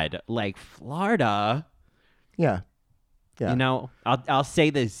God, like Florida. Yeah. You know, I'll say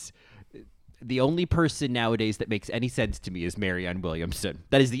this. The only person nowadays that makes any sense to me is Marianne Williamson.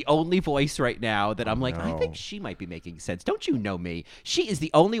 That is the only voice right now that I'm like, I think she might be making sense. Don't you know me? She is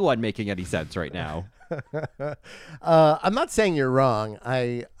the only one making any sense right now. I'm not saying you're wrong.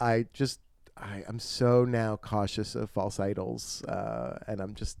 I'm so now cautious of false idols, and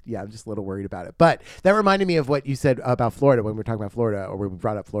I'm just a little worried about it. But that reminded me of what you said about Florida when we were talking about Florida, or when we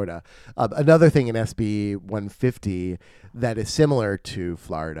brought up Florida. Another thing in SB 150 that is similar to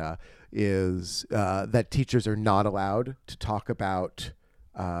Florida is that teachers are not allowed to talk about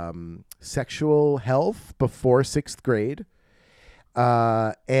sexual health before 6th grade,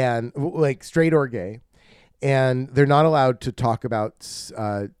 and like straight or gay. And they're not allowed to talk about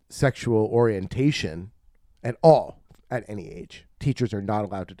sexual orientation at all at any age. Teachers are not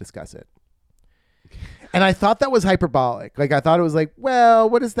allowed to discuss it. And I thought that was hyperbolic. Like, I thought it was like, well,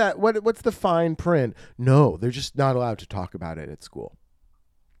 what is that? What's the fine print? No, they're just not allowed to talk about it at school.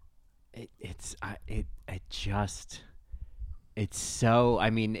 It's so, I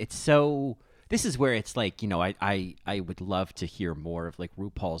mean, it's so, this is where it's like, you know, I would love to hear more of like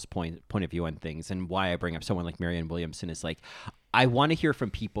RuPaul's point of view on things, and why I bring up someone like Marianne Williamson is like, I want to hear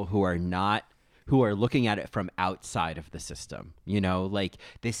from people who are looking at it from outside of the system. You know, like,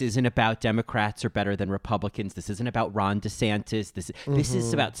 this isn't about Democrats are better than Republicans. This isn't about Ron DeSantis. This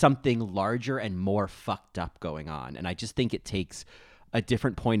is about something larger and more fucked up going on. And I just think it takes a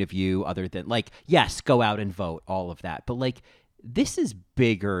different point of view other than like, yes, go out and vote, all of that. But like, this is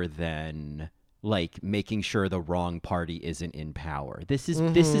bigger than like making sure the wrong party isn't in power. This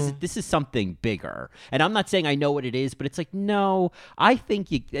is something bigger. And I'm not saying I know what it is, but it's like, no, I think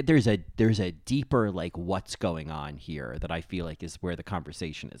there's a deeper like what's going on here that I feel like is where the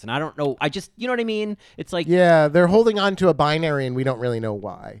conversation is. And I don't know. I just, you know what I mean? It's like, yeah, they're holding on to a binary and we don't really know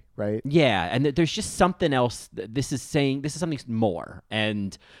why, right? Yeah, and there's just something else. This is something more.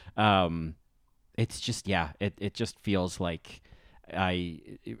 And it's just, yeah, it just feels like, I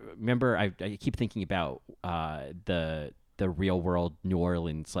remember I keep thinking about the Real World New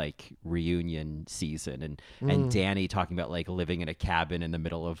Orleans like reunion season, and Danny talking about like living in a cabin in the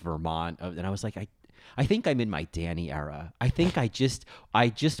middle of Vermont, and I was like, I think I'm in my Danny era. I think I just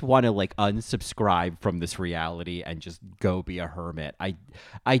want to like unsubscribe from this reality and just go be a hermit.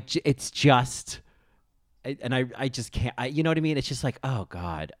 It's just, and I just can't. You know what I mean? It's just like, oh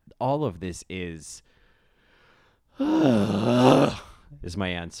God, all of this is. Is my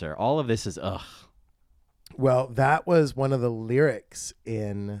answer. All of this is ugh. Well, that was one of the lyrics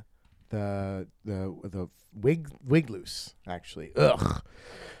in the Wigless, actually. Ugh.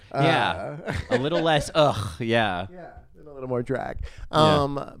 Yeah. A little less ugh. Yeah. Yeah. And a little more drag.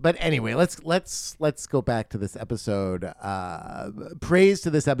 But anyway, let's go back to this episode. Praise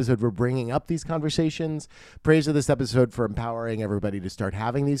to this episode for bringing up these conversations. Praise to this episode for empowering everybody to start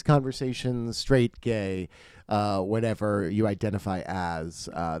having these conversations, straight, gay, whatever you identify as.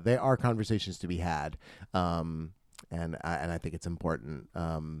 They are conversations to be had. And I think it's important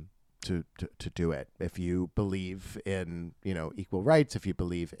to do it. If you believe in, equal rights, if you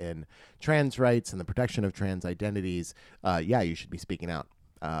believe in trans rights and the protection of trans identities, you should be speaking out.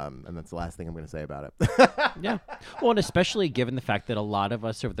 And that's the last thing I'm going to say about it. Yeah. Well, and especially given the fact that a lot of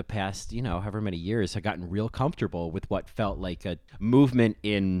us over the past, however many years have gotten real comfortable with what felt like a movement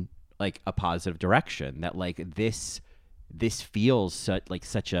in like a positive direction, that like this feels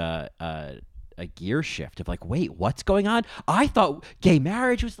such a gear shift of like, wait, what's going on? I thought gay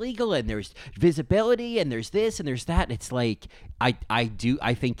marriage was legal and there's visibility and there's this and there's that. It's like, I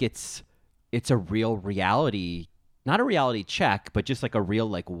think it's a real reality, not a reality check, but just like a real,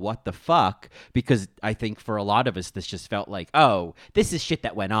 like, what the fuck? Because I think for a lot of us, this just felt like, oh, this is shit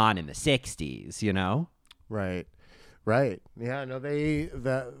that went on in the 60s, Right. Yeah, no,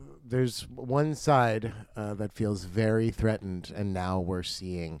 there's one side that feels very threatened, and now we're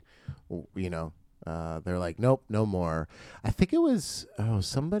seeing, they're like, nope, no more. I think it was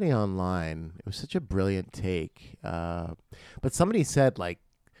somebody online. It was such a brilliant take, but somebody said like,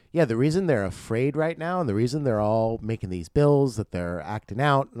 yeah, the reason they're afraid right now and the reason they're all making these bills that they're acting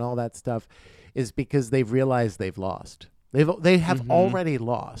out and all that stuff is because they've realized they've lost. They have already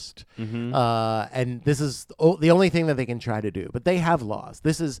lost, and this is the only thing that they can try to do. But they have lost.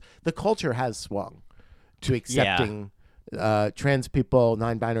 The culture has swung to accepting trans people,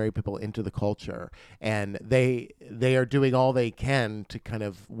 non-binary people into the culture, and they are doing all they can to kind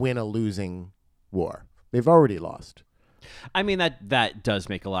of win a losing war. They've already lost. I mean, that does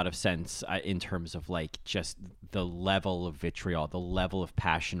make a lot of sense in terms of like just the level of vitriol, the level of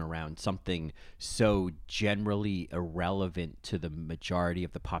passion around something so generally irrelevant to the majority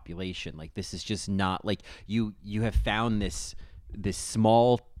of the population. Like, this is just not like you have found this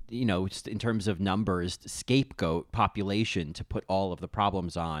small, just in terms of numbers, scapegoat population to put all of the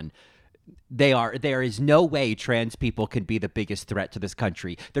problems on. There is no way trans people can be the biggest threat to this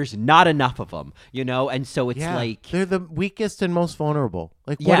country. There's not enough of them, and so it's like they're the weakest and most vulnerable.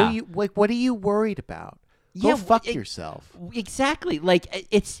 Like, what are you worried about? Go fuck yourself. Exactly. Like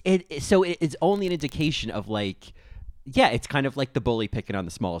it's only an indication of like, it's kind of like the bully picking on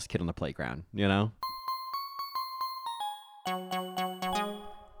the smallest kid on the playground,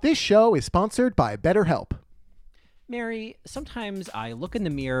 This show is sponsored by BetterHelp. Mary, sometimes I look in the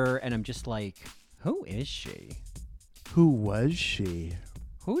mirror and I'm just like, who is she? Who was she?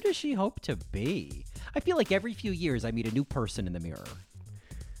 Who does she hope to be? I feel like every few years I meet a new person in the mirror.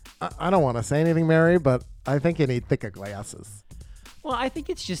 I don't want to say anything, Mary, but I think you need thicker glasses. Well, I think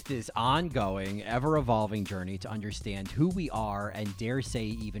it's just this ongoing, ever-evolving journey to understand who we are and dare say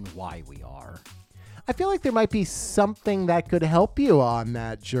even why we are. I feel like there might be something that could help you on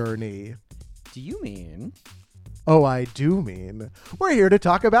that journey. Do you mean? Oh, I do mean. We're here to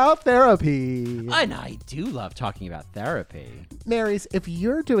talk about therapy. And I do love talking about therapy. Marys, if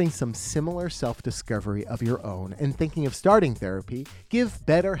you're doing some similar self-discovery of your own and thinking of starting therapy, give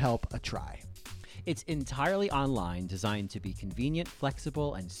BetterHelp a try. It's entirely online, designed to be convenient,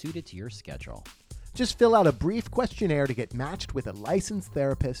 flexible, and suited to your schedule. Just fill out a brief questionnaire to get matched with a licensed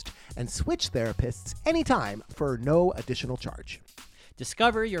therapist and switch therapists anytime for no additional charge.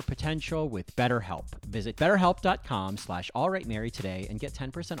 Discover your potential with BetterHelp. Visit BetterHelp.com/AllRightMary today and get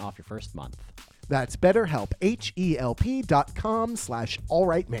 10% off your first month. That's BetterHelp,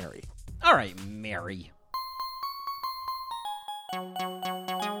 HELP.com/AllRightMary. All right, Mary.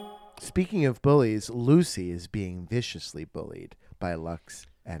 Speaking of bullies, Lucy is being viciously bullied by Lux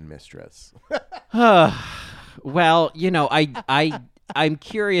and Mistress. Well, I'm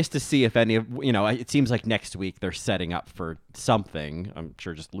curious to see if any of, it seems like next week they're setting up for something. I'm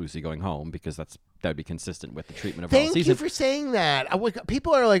sure just Lucy going home because that would be consistent with the treatment of the Thank you for saying that.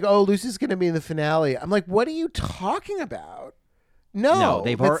 People are like, oh, Lucy's going to be in the finale. I'm like, what are you talking about? No,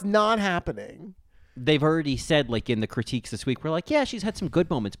 that's not happening. They've already said, like, in the critiques this week, we're like, yeah, she's had some good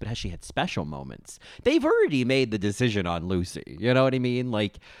moments, but has she had special moments? They've already made the decision on Lucy. You know what I mean?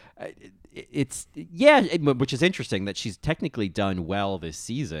 Like, which is interesting that she's technically done well this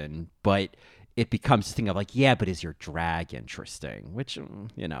season, but it becomes a thing of like, yeah, but is your drag interesting? Which,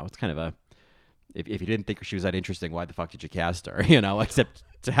 it's kind of a, if you didn't think she was that interesting, why the fuck did you cast her? Except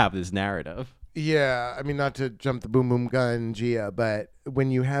to have this narrative. Yeah, I mean, not to jump the boom boom gun, Gia, but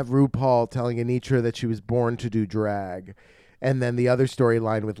when you have RuPaul telling Anitra that she was born to do drag, and then the other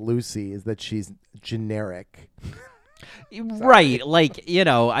storyline with Lucy is that she's generic. Right, like,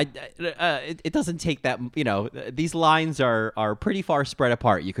 it doesn't take that, these lines are pretty far spread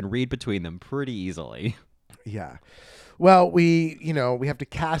apart. You can read between them pretty easily. Yeah. Well, we have to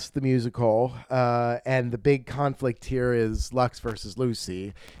cast the musical, and the big conflict here is Lux versus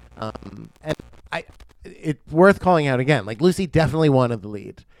Lucy. And it's worth calling out again. Like, Lucy definitely wanted the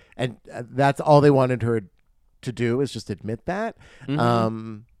lead, and that's all they wanted her to do is just admit that.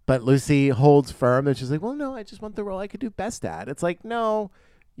 Mm-hmm. But Lucy holds firm, and she's like, "Well, no, I just want the role I could do best at." It's like, no,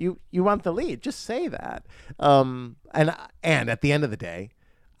 You want the lead. Just say that. And at the end of the day,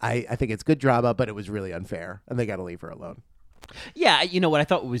 I think it's good drama, but it was really unfair, and they got to leave her alone. Yeah, you know what I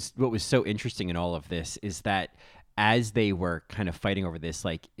thought was so interesting in all of this is that as they were kind of fighting over this,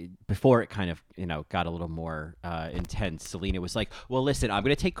 like before it kind of, got a little more intense, Selena was like, well, listen, I'm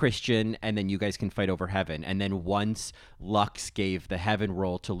going to take Christian and then you guys can fight over Heaven. And then once Lux gave the Heaven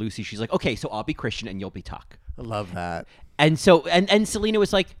role to Lucy, she's like, okay, so I'll be Christian and you'll be Tuck. I love that. And so, and Selena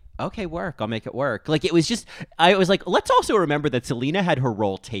was like, okay, work. I'll make it work. Like, it was just, I was like, let's also remember that Selena had her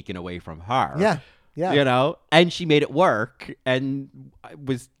role taken away from her. Yeah. Yeah. And she made it work and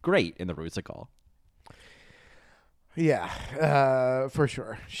was great in the Rusical. Yeah, for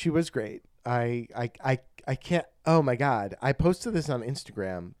sure. She was great. I can't. Oh my God! I posted this on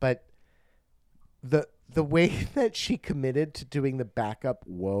Instagram, but the way that she committed to doing the backup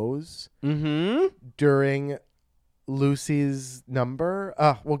woes during Lucy's number.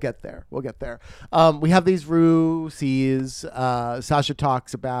 We'll get there. We have these Rusies. Sasha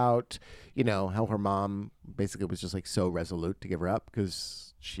talks about how her mom basically was just like so resolute to give her up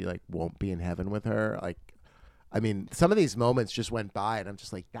because she like won't be in heaven with her. Like, I mean, some of these moments just went by, and I'm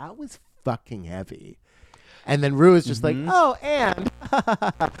just like, that was fucking heavy. And then Rue is just like, oh, and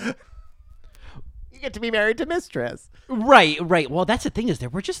you get to be married to Mistress. Right. Well, that's the thing is there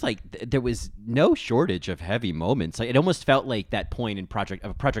were just like there was no shortage of heavy moments. Like it almost felt like that point in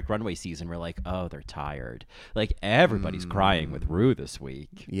Project Runway season where like, oh, they're tired. Like everybody's crying with Rue this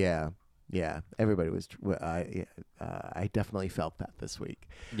week. Yeah, everybody was. I definitely felt that this week.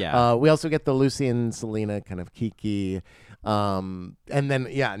 Yeah. We also get the Lucy and Selena kind of kiki, and then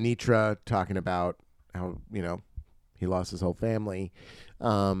Nitra talking about how he lost his whole family.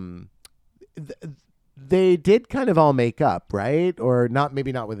 They did kind of all make up, right? Or not?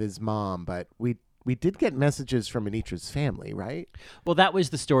 Maybe not with his mom, but we did get messages from Anitra's family, right? Well, that was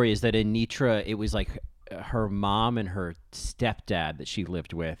the story. Is that in Nitra it was like her mom and her stepdad that she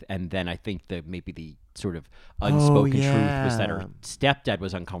lived with, and then I think maybe the sort of unspoken truth was that her stepdad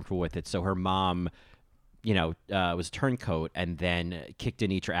was uncomfortable with it, so her mom was turncoat and then kicked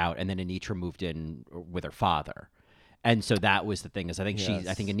Anitra out, and then Anitra moved in with her father. And so that was the thing is I think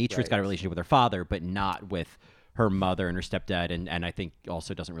Anitra's got a relationship with her father but not with her mother and her stepdad, and I think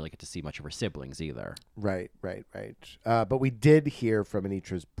also doesn't really get to see much of her siblings either. Right. But we did hear from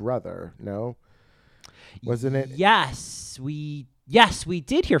Anitra's brother, no? Wasn't it? Yes, we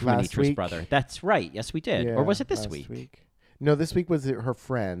did hear from Last Anitra's week? brother. That's right. Yes, we did. Yeah, or was it this last week? No, this week was her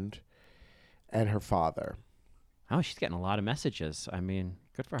friend and her father. Oh, she's getting a lot of messages. I mean,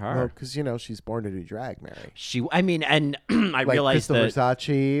 good for Well, her. because she's born to do drag, Mary. And I Like realized Crystal that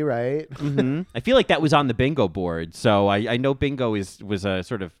Versace, right? I feel like that was on the bingo board. So I know bingo was a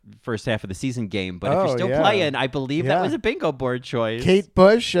sort of first half of the season game, but if you're still playing, I believe that was a bingo board choice. Kate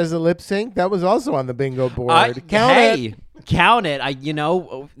Bush as a lip sync, that was also on the bingo board. Count it. Count it.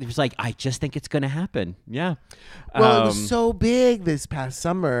 It was like, I just think it's going to happen. Yeah. Well, it was so big this past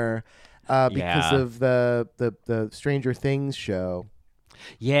summer because of the Stranger Things show.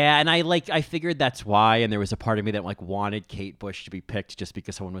 Yeah, and I figured that's why, and there was a part of me that like wanted Kate Bush to be picked just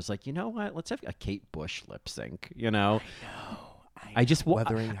because someone was like, you know what, let's have a Kate Bush lip sync. I know. I just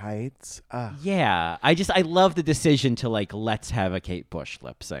Wuthering Heights. Yeah, I love the decision to like let's have a Kate Bush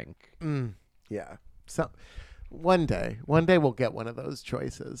lip sync. Yeah. So one day we'll get one of those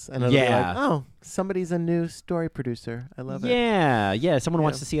choices, and it'll be like, oh, somebody's a new story producer. I love it. Yeah. Someone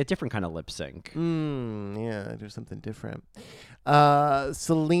wants to see a different kind of lip sync. Yeah, do something different.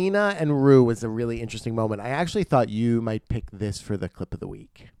 Selena and Rue was a really interesting moment. I actually thought you might pick this for the clip of the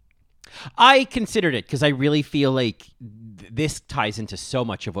week. I considered it because I really feel like this ties into so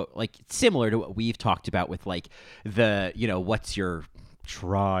much of what, like, similar to what we've talked about with like the, what's your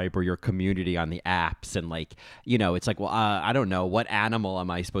tribe or your community on the apps, and like it's like, well, I don't know, what animal am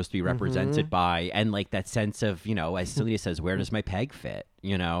I supposed to be represented by, and like that sense of as Selena says, where does my peg fit,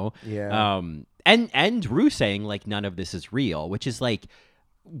 and Rue saying like none of this is real, which is like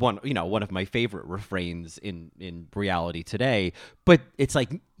one of my favorite refrains in reality today, but it's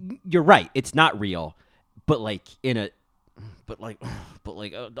like, you're right, it's not real, but a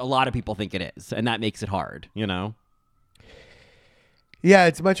lot of people think it is, and that makes it hard. Yeah,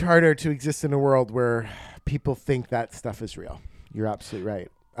 it's much harder to exist in a world where people think that stuff is real. You're absolutely right.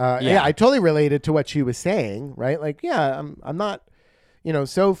 Yeah, I totally related to what she was saying, right? Like, yeah, I'm not,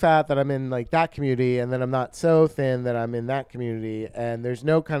 so fat that I'm in like that community, and then I'm not so thin that I'm in that community, and there's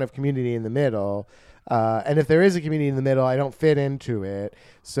no kind of community in the middle. And if there is a community in the middle, I don't fit into it.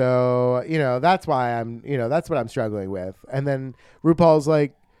 So, that's why that's what I'm struggling with. And then RuPaul's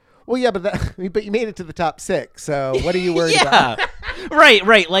like, Well, yeah, but you made it to the top 6. So what are you worried about?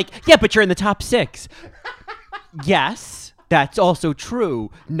 Right. Like, yeah, but you're in the top 6. Yes, that's also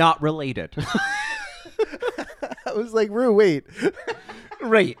true. Not related. I was like, Rue, wait.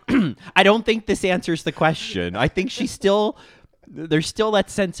 Right. I don't think this answers the question. I think there's still that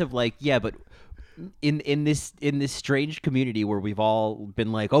sense of like, yeah, but in this strange community where we've all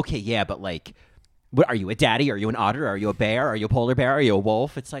been like, okay, yeah, but like, what are you, a daddy? Are you an otter? Are you a bear? Are you a polar bear? Are you a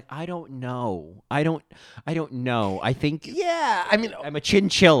wolf? It's like, I don't know. I don't know. I think I mean, I'm a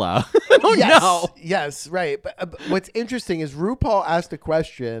chinchilla. I don't know. Yes, right. But what's interesting is RuPaul asked a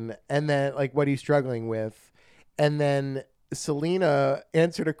question, and then like, what are you struggling with? And then Selena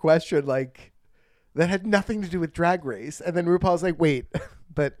answered a question like that had nothing to do with Drag Race, and then RuPaul's like, wait.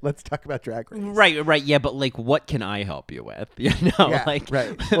 But let's talk about Drag Race. Right. Yeah, but like, what can I help you with? You know, yeah, like,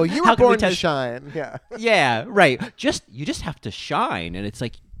 right. Well, you were born to shine. Yeah. Yeah, right. You just have to shine, and it's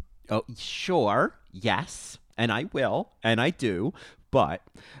like, oh, sure, yes, and I will, and I do, but,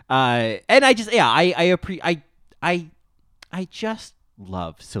 and I just, yeah, I just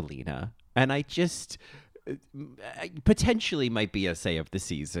love Selena, and I just. Potentially my BSA of the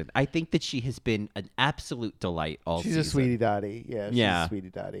season. I think that she has been an absolute delight all season. She's a sweetie dottie. Yeah, she's a sweetie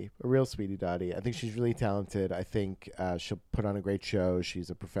dottie. A real sweetie dottie. I think she's really talented. I think she'll put on a great show.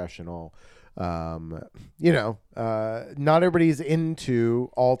 She's a professional. Not everybody's into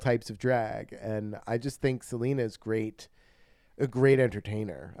all types of drag. And I just think Selena is a great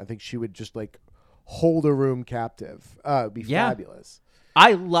entertainer. I think she would just like hold a room captive. It'd be fabulous.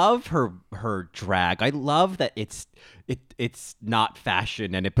 I love her drag. I love that it's not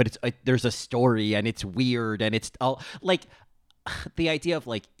fashion but there's a story and it's weird and it's all like the idea of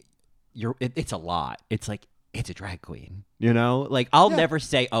like it's a lot. It's like it's a drag queen, you know? Like I'll never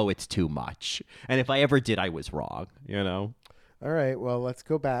say, "Oh, it's too much." And if I ever did, I was wrong, you know? All right, well, let's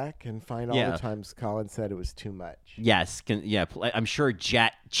go back and find all the times Colin said it was too much. Yes, I'm sure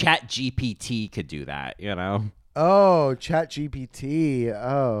Chat GPT could do that, you know? Oh, ChatGPT.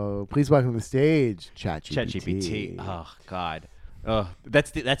 Oh, please welcome to the stage, ChatGPT. ChatGPT. Oh, God. Oh,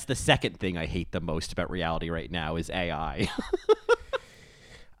 that's the second thing I hate the most about reality right now is AI.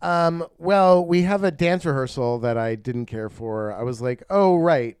 Well, we have a dance rehearsal that I didn't care for. I was like, oh,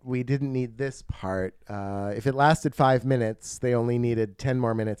 right, we didn't need this part. If it lasted 5 minutes, they only needed 10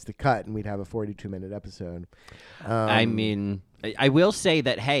 more minutes to cut, and we'd have a 42-minute episode. I mean, I will say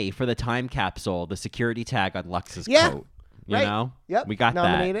that, hey, for the time capsule, the security tag on Lux's coat, you know? Yep. We got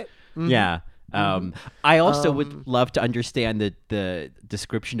Nominate that. It. Mm-hmm. Yeah. I also would love to understand the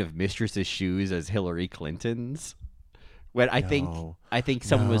description of Mistress's shoes as Hillary Clinton's. When I think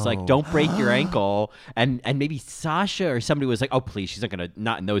someone was like, "Don't break your ankle," and maybe Sasha or somebody was like, "Oh, please, she's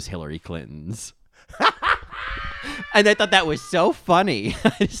not in those Hillary Clintons." And I thought that was so funny.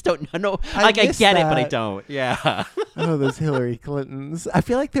 I just don't know. Like I get it, but I don't. Yeah. Oh, those Hillary Clintons. I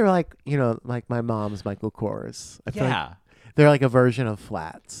feel like they're like, like my mom's Michael Kors. I feel like they're like a version of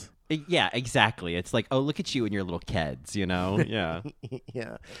Flats. Yeah, exactly. It's like, oh, look at you and your little kids, you know? Yeah.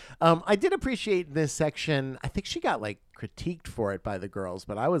 Yeah. I did appreciate this section. I think she got like critiqued for it by the girls,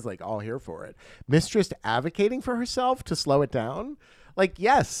 but I was like all here for it. Mistress advocating for herself to slow it down. Like,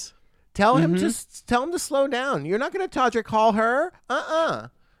 yes. Tell him to slow down. You're not going to Todrick Hall her.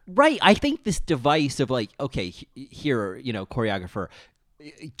 Right. I think this device of like, okay, here, choreographer,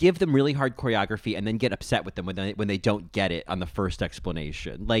 give them really hard choreography and then get upset with them when they don't get it on the first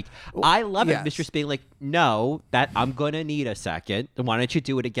explanation. Like, I love it. Mistress being like, no, that I'm going to need a second. Why don't you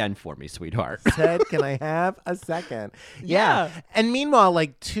do it again for me, sweetheart? Said, can I have a second? Yeah. And meanwhile,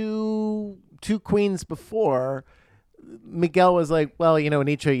 like two queens before, Miguel was like, well,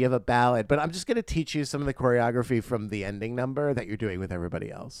 Anitra, you have a ballad, but I'm just going to teach you some of the choreography from the ending number that you're doing with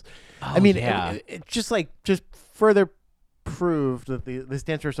everybody else. Oh, I mean, it just further proved that this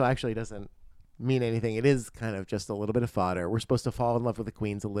dance rehearsal actually doesn't mean anything. It is kind of just a little bit of fodder. We're supposed to fall in love with the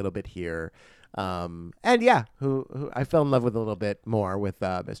queens a little bit here. And who I fell in love with a little bit more with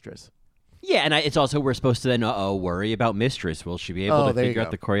Mistress. Yeah, and it's also we're supposed to then worry about Mistress. Will she be able to figure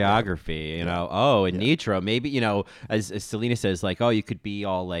out the choreography? Nitra, maybe as Selena says, like, oh, you could be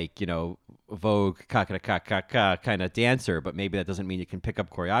all like Vogue kind of dancer, but maybe that doesn't mean you can pick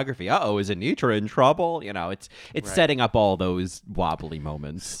up choreography. Is Anitra in trouble? It's setting up all those wobbly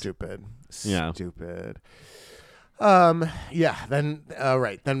moments. Stupid. Then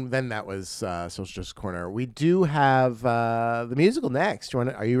that was Social Justice Corner. We do have the musical next.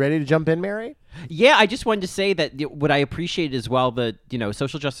 Are you ready to jump in, Mary? Yeah, I just wanted to say that what I appreciated as well, that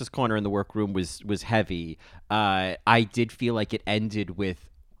Social Justice Corner in the workroom was heavy. I did feel like it ended with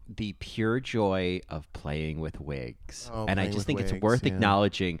the pure joy of playing with wigs. Oh, And I playing just with think it's wigs, worth yeah.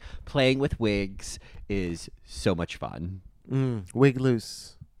 acknowledging playing with wigs is so much fun. Wig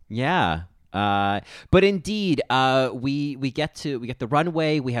loose. Yeah. But indeed, we get the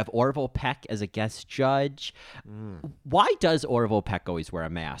runway. We have Orville Peck as a guest judge. Why does Orville Peck always wear a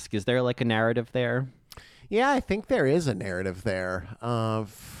mask? Is there like a narrative there? Yeah, I think there is a narrative there.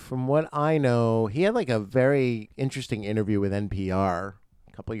 From what I know, he had like a very interesting interview with NPR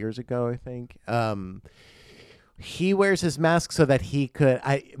a couple years ago, I think. He wears his mask so that he could.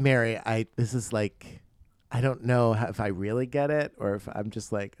 This is like, I don't know if I really get it or if I'm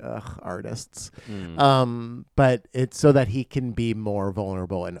just like, ugh, artists. But it's so that he can be more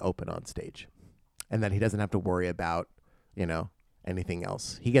vulnerable and open on stage, and that he doesn't have to worry about, anything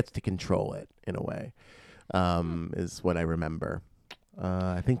else. He gets to control it in a way, is what I remember.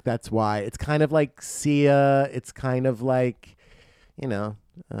 I think that's why it's kind of like Sia. It's kind of like, what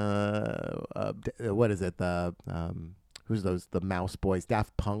is it? Who's those? The Mouse Boys,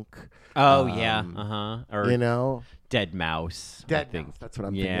 Daft Punk. Oh yeah, Or Dead Mouse. I think. Mouse. That's what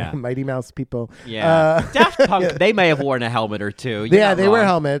I'm Yeah. thinking. Mighty Mouse people. Yeah, Daft Punk. They may have worn a helmet or two. You're Yeah, not they wear wrong.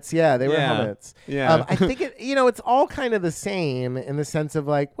 helmets. Yeah, they wear Yeah. helmets. Yeah. I think it's all kind of the same in the sense of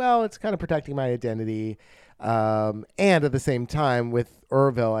like, well, it's kind of protecting my identity. And at the same time with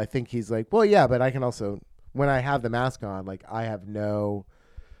Orville, I think he's like, well, yeah, but I can also, when I have the mask on, like I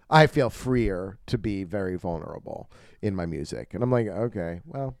feel freer to be very vulnerable in my music. And I'm like, okay,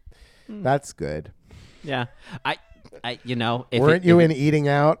 well, that's good. Yeah, I Weren't you in Eating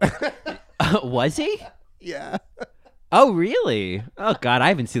Out? Was he? Yeah. Oh, really? Oh, God, I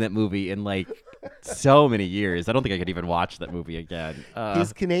haven't seen that movie in like so many years. I don't think I could even watch that movie again.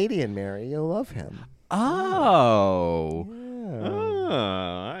 He's Canadian, Mary. You'll love him. Oh. Yeah.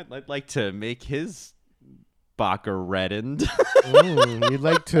 Oh, I'd like to make his Bacher reddened. You'd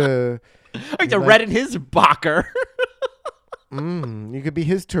like to... I'd like to redden his Bacher. You could be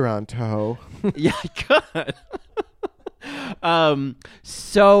his Toronto. Yeah, I could.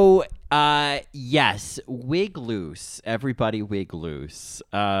 Yes, wig loose. Everybody wig loose.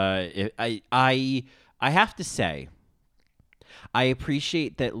 I have to say, I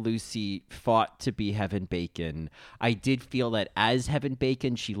appreciate that Lucy fought to be Heaven Bacon. I did feel that as Heaven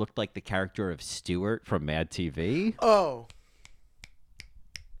Bacon, she looked like the character of Stewart from Mad TV. Oh.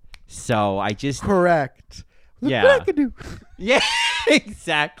 So I just... Correct. Look Yeah. what I can do. Yeah,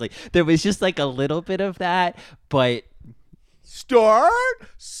 exactly. There was just like a little bit of that, but... Start.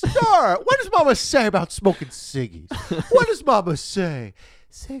 What does Mama say about smoking ciggies? What does Mama say?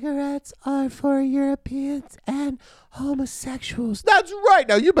 Cigarettes are for Europeans and homosexuals. That's right.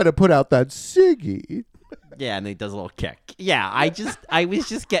 Now you better put out that ciggy. Yeah, and he does a little kick. Yeah, I was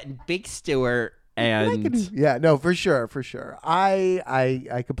just getting Big Stewart and... Yeah, no, for sure.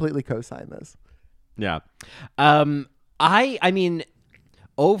 I completely co-sign this. Yeah. I mean,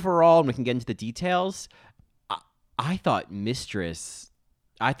 overall, and we can get into the details, I thought Mistress,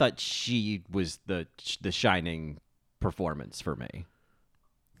 she was the shining performance for me.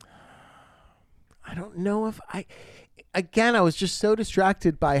 I don't know if I was just so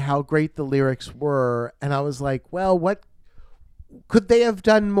distracted by how great the lyrics were. And I was like, well, what could they have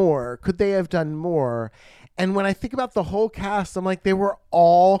done more? And when I think about the whole cast, I'm like, they were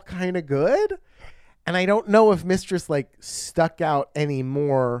all kind of good. And I don't know if Mistress like stuck out any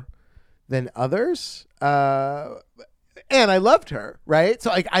more than others. And I loved her. Right. So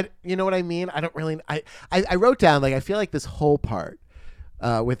like, you know what I mean? I don't really, I wrote down, like, I feel like this whole part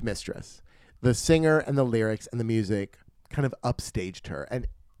with Mistress, the singer and the lyrics and the music kind of upstaged her. And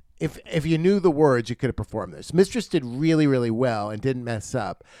if you knew the words, you could have performed this. Mistress did really, really well and didn't mess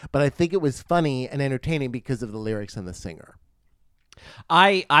up. But I think it was funny and entertaining because of the lyrics and the singer.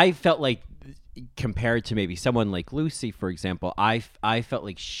 I felt like, compared to maybe someone like Lucy, for example, I felt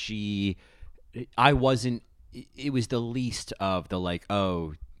like it was the least of the like,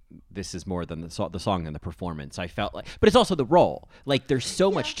 oh, this is more than the song and the performance. I felt like, but it's also the role. Like, there's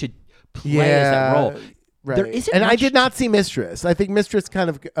so much to play as that role. Right. There isn't and much I did not see Mistress. I think Mistress kind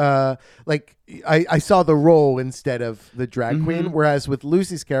of like I saw the role instead of the drag queen. Whereas with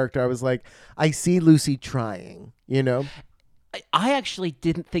Lucy's character, I was like, I see Lucy trying, I actually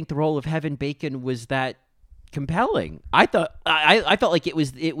didn't think the role of Heaven Bacon was that compelling. I thought I felt like it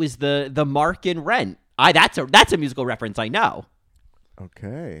was the Mark in Rent. That's a musical reference I know.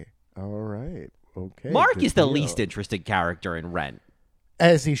 Okay. All right. Okay. Mark good is the deal. least interesting character in Rent.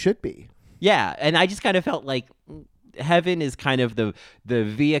 As he should be. Yeah, and I just kind of felt like Heaven is kind of the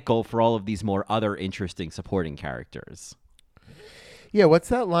vehicle for all of these more other interesting supporting characters. Yeah, what's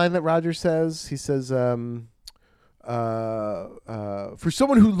that line that Roger says? He says, For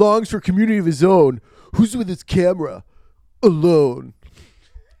someone who longs for a community of his own, who's with his camera alone.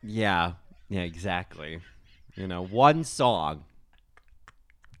 Yeah, exactly. One song.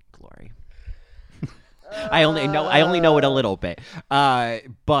 Glory. I only know it a little bit.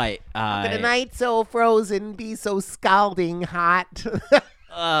 But the night so frozen, be so scalding hot.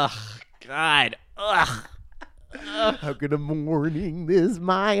 ugh, God, ugh. How could a morning this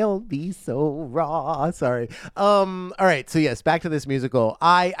mild be so raw? Sorry. All right. So yes, back to this musical.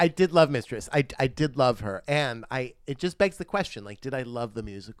 I did love Mistress. I did love her, and it just begs the question: like, did I love the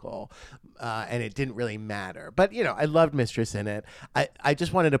musical? And it didn't really matter. But I loved Mistress in it. I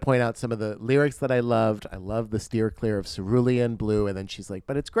just wanted to point out some of the lyrics that I loved. I love the steer clear of cerulean blue, and then she's like,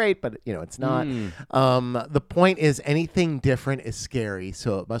 "But it's great, but it's not." The point is, anything different is scary,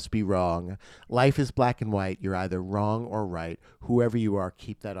 so it must be wrong. Life is black and white. You're either wrong or right. Whoever you are,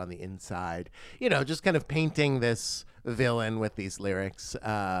 keep that on the inside. Just kind of painting this villain with these lyrics.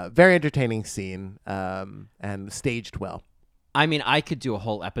 Very entertaining scene, and staged well. I mean, I could do a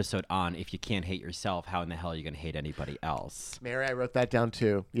whole episode on if you can't hate yourself, how in the hell are you going to hate anybody else? Mary, I wrote that down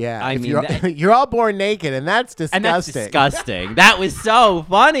too. Yeah. I mean, you're all born naked, and that's disgusting. And that's disgusting. That was so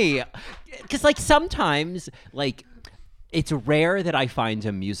funny. Because, sometimes, it's rare that I find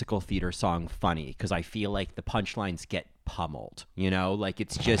a musical theater song funny because I feel like the punchlines get pummeled,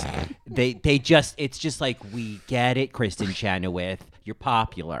 it's just it's just like, we get it, Kristen Chenoweth, you're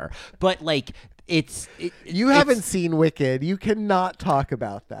popular, but you haven't seen Wicked. You cannot talk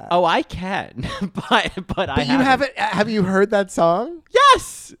about that. Oh, I can, but I haven't. Have you heard that song?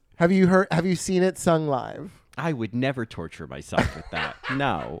 Yes. Have you seen it sung live? I would never torture myself with that.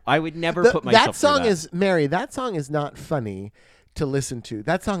 No, I would never put myself that song through that. is Mary. That song is not funny to listen to.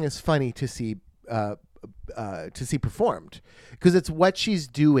 That song is funny to see performed because it's what she's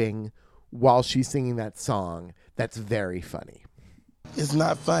doing while she's singing that song that's very funny. It's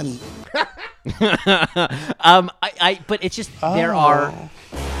not funny. But it's just there are.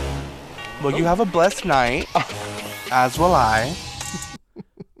 Well, you have a blessed night, as will I.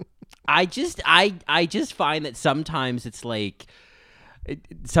 I just find that sometimes it's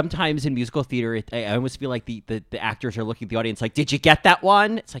sometimes in musical theater, I almost feel like the actors are looking at the audience like, did you get that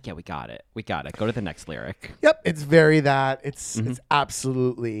one? It's like, yeah, we got it. Go to the next lyric. Yep, it's very that. It's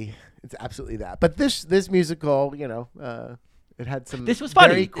absolutely that. But this musical, it had some this was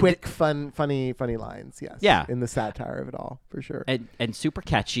funny. Very quick, funny lines. Yes. Yeah. In the satire of it all, for sure. And super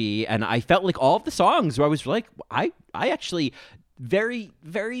catchy. And I felt like all of the songs where I was like, I actually. Very,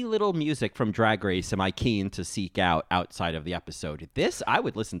 very little music from Drag Race am I keen to seek out outside of the episode. This I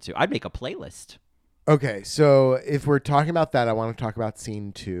would listen to. I'd make a playlist. Okay, so if we're talking about that, I want to talk about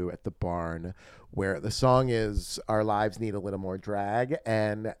scene 2 at the barn, where the song is "Our Lives Need a Little More Drag."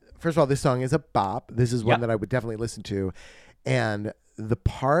 And first of all, this song is a bop. This is one that I would definitely listen to. And the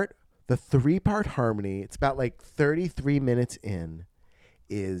 3-part harmony, it's about 33 minutes in,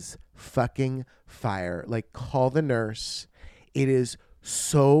 is fucking fire. Call the nurse. It is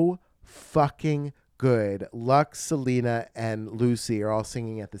so fucking good. Lux, Selena, and Lucy are all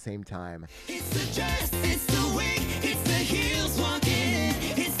singing at the same time. It's the dress, it's the wig, it's the heels walking,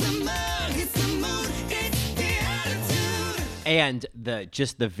 it's the mug, it's the mood, it's the attitude. And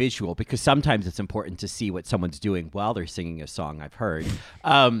the visual, because sometimes it's important to see what someone's doing while they're singing a song. I've heard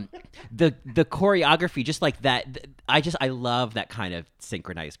the choreography, just like that. I love that kind of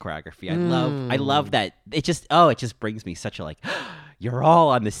synchronized choreography. I love that. It just brings me such a you're all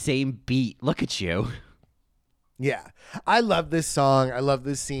on the same beat. Look at you. Yeah, I love this song. I love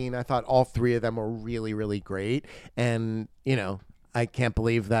this scene. I thought all 3 of them were really, really great. And I can't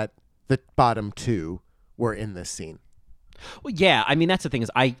believe that the bottom 2 were in this scene. Well, yeah, I mean, that's the thing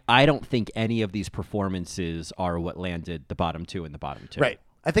is I don't think any of these performances are what landed the bottom 2 in the bottom 2. Right.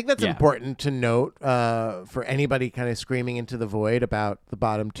 I think that's important to note for anybody kind of screaming into the void about the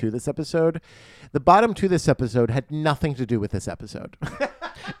bottom 2 this episode. The bottom 2 this episode had nothing to do with this episode.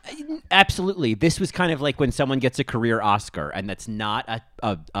 Absolutely. This was kind of like when someone gets a career Oscar, and that's not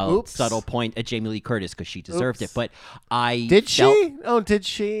a subtle point at Jamie Lee Curtis because she deserved it. But Did she? Oh, did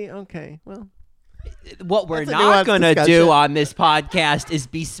she? Okay, well. What we're not going to do on this podcast is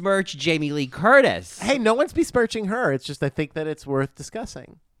besmirch Jamie Lee Curtis. Hey, no one's besmirching her. It's just I think that it's worth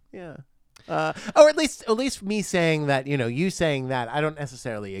discussing. Yeah. Or at least me saying that, you saying that, I don't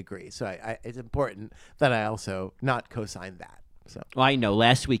necessarily agree. So it's important that I also not co-sign that. So well, I know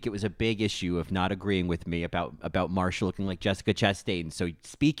last week it was a big issue of not agreeing with me about Marsha looking like Jessica Chastain. So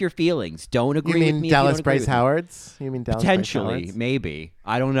speak your feelings. Don't agree with me. You mean Dallas Bryce Howard's? You mean Dallas potentially, maybe.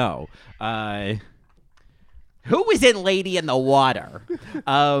 I don't know. Who was in Lady in the Water?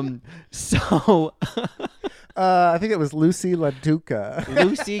 So I think it was Lucy LaDuca.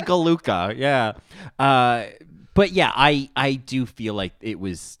 Lucy Galuka, yeah. But yeah, I do feel like it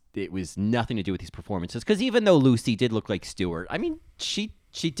was nothing to do with these performances, because even though Lucy did look like Stewart, I mean, she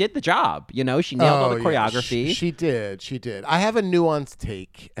did the job. You know, she nailed all the choreography. Yeah. She did. I have a nuanced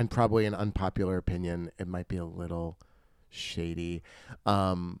take and probably an unpopular opinion. It might be a little shady.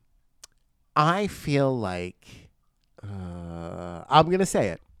 I feel like I'm gonna say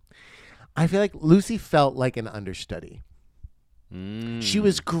it. I feel like Lucy felt like an understudy. She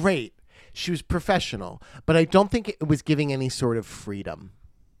was great. She was professional, but I don't think it was giving any sort of freedom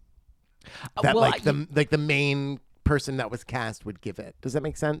that the main person that was cast would give it. Does that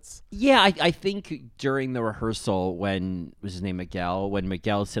make sense? Yeah, I think during the rehearsal, when was his name Miguel? When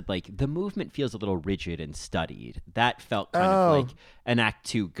Miguel said like the movement feels a little rigid and studied, that felt kind of like an Act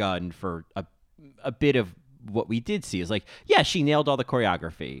 2 gun for a bit of what we did see. Is like, yeah, she nailed all the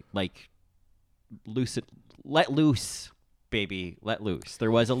choreography. Like, let loose, baby, let loose.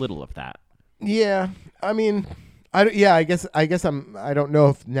 There was a little of that. Yeah, I mean, I guess I don't know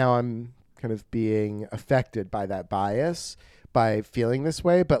if now I'm kind of being affected by that bias by feeling this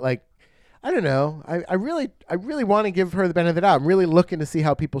way, but like, I don't know. I really want to give her the benefit of the doubt. I'm really looking to see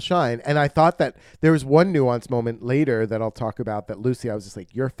how people shine. And I thought that there was one nuanced moment later that I'll talk about that Lucy, I was just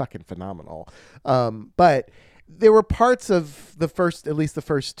like, you're fucking phenomenal. But there were parts of at least the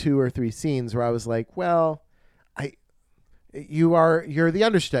first 2 or 3 scenes where I was like, well, you're the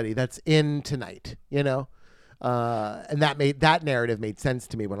understudy that's in tonight, you know? And that narrative made sense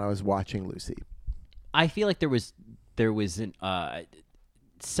to me when I was watching Lucy. I feel like there was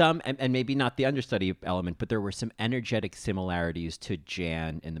some, and maybe not the understudy element, but there were some energetic similarities to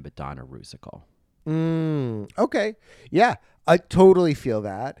Jan in the Madonna Rusical. Okay. Yeah, I totally feel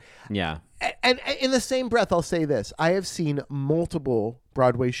that. Yeah. And in the same breath, I'll say this. I have seen multiple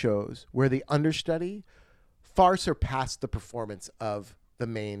Broadway shows where the understudy far surpassed the performance of the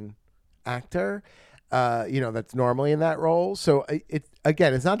main actor, that's normally in that role. So it's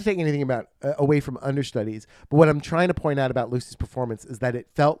not to take anything away from understudies, but what I'm trying to point out about Lucy's performance is that it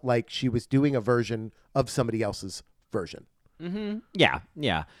felt like she was doing a version of somebody else's version. Mm-hmm. Yeah.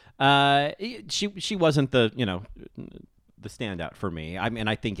 She wasn't the standout for me. I mean,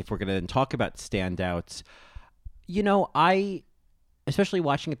 I think if we're going to talk about standouts, especially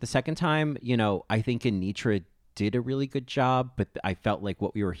watching it the second time, I think Anitra did a really good job, but I felt like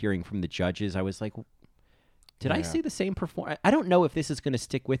what we were hearing from the judges, I was like, did I see the same performance? I don't know if this is going to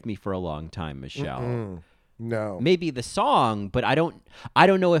stick with me for a long time, Michelle. No. Maybe the song, but I don't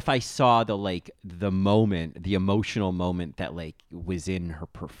know if I saw the emotional moment that was in her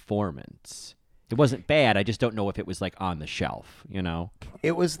performance. It wasn't bad. I just don't know if it was on the shelf,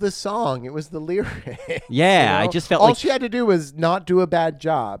 It was the song. It was the lyrics. Yeah, I just felt all she had to do was not do a bad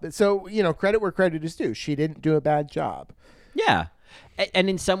job. So, credit where credit is due. She didn't do a bad job. Yeah. And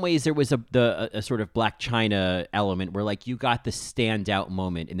in some ways there was a sort of Black China element where you got the standout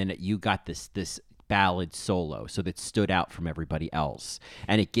moment and then you got this ballad solo, so that stood out from everybody else.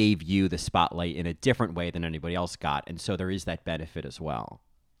 And it gave you the spotlight in a different way than anybody else got. And so there is that benefit as well.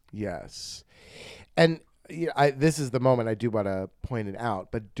 Yes. And this is the moment I do want to point it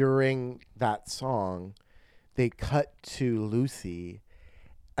out, but during that song, they cut to Lucy,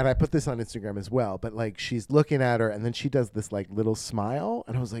 and I put this on Instagram as well, but she's looking at her, and then she does this little smile,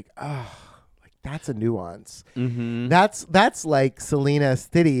 and I was like, that's a nuance. Mm-hmm. That's like Selena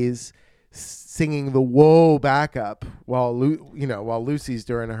Stitties singing the "Whoa" backup while Lucy's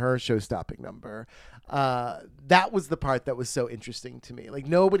doing her show-stopping number. That was the part that was so interesting to me.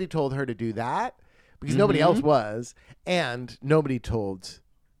 Nobody told her to do that because nobody else was, and nobody told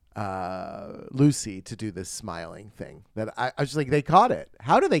Lucy to do this smiling thing. That I was just like, they caught it.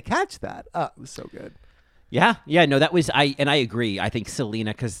 How do they catch that? It was so good. Yeah, no, that was I agree. I think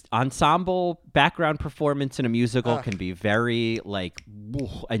Selena, because ensemble background performance in a musical can be very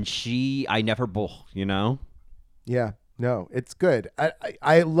and I never, Yeah. No, it's good.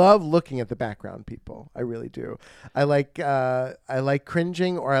 I love looking at the background people. I really do. I like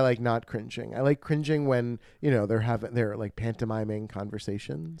cringing, or I like not cringing. I like cringing when they're pantomiming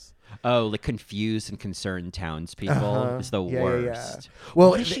conversations. Oh, confused and concerned townspeople is the worst. Yeah. Well,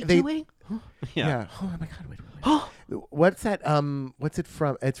 what is she doing? Yeah. Oh my God! Wait. What's that? What's it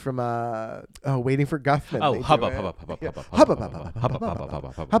from? It's from Waiting for Guffman. Oh, hubba.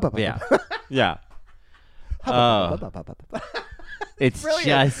 Yeah. Yeah. It's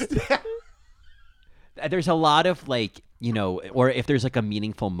brilliant. just there's a lot of you know, or if there's like a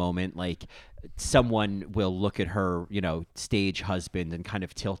meaningful moment, like someone will look at her, you know, stage husband and kind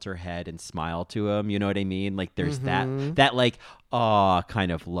of tilt her head and smile to him. You know what I mean? Like there's that like, oh,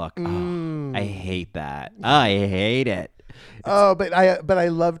 kind of look. Oh, I hate that. I hate it. Oh, but I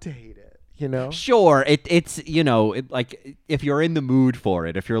love to hate it. You know? Sure, it's you know, like if you're in the mood for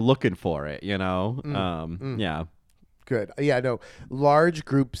it, if you're looking for it, you know, yeah. Good. Yeah, no. Large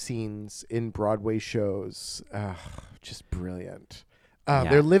group scenes in Broadway shows, just brilliant.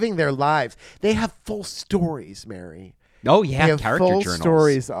 They're living their lives. They have full stories, Mary. Oh yeah, they have character full journals.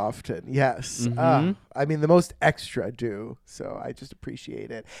 stories often. Yes. I mean, the most extra do. So I just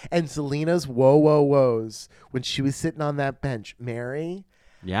appreciate it. And Selena's woes when she was sitting on that bench, Mary.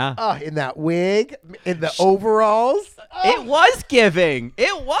 Yeah. In that wig, in the overalls. It was giving.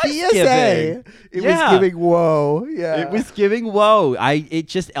 It was PSA. giving. It was giving whoa. Yeah. It was giving whoa.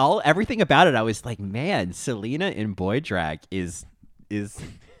 Everything about it, I was like, man, Selena in boy drag is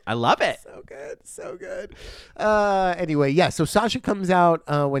I love it. So good. Anyway, yeah. So Sasha comes out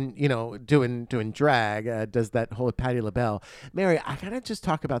when doing drag, does that whole Patti LaBelle. Mary, I gotta just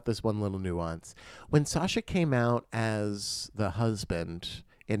talk about this one little nuance. When Sasha came out as the husband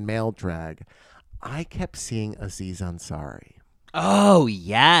in male drag, I kept seeing Aziz Ansari. Oh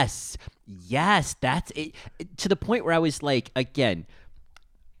yes, that's it. To the point where I was like, again,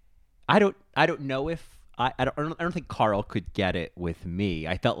 I don't know if. I don't think Carl could get it with me.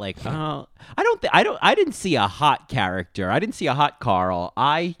 I felt like I didn't see a hot character. I didn't see a hot Carl.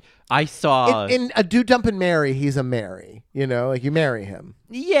 I saw in a Do Dump and Marry. He's a Mary. You know, like you marry him.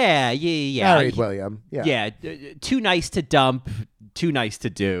 Yeah. Married William. Yeah. Too nice to dump. Too nice to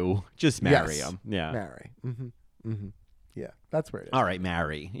do. Just marry him. Yeah. Marry. Yeah, that's where it is. All right,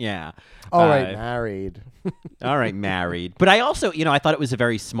 marry. Yeah. All right, married. All right, married. But I also, I thought it was a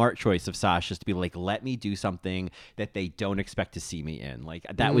very smart choice of Sasha's to be like, let me do something that they don't expect to see me in. Like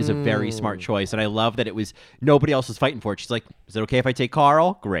that was a very smart choice, and I love that it was nobody else was fighting for it. She's like, is it okay if I take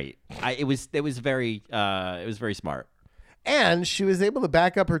Carl? Great. It was very smart. And she was able to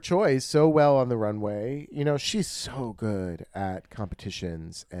back up her choice so well on the runway. You know, she's so good at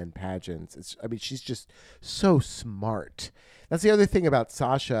competitions and pageants. She's just so smart. That's the other thing about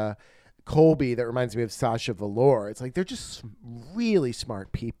Sasha Colby that reminds me of Sasha Velour. It's like they're just really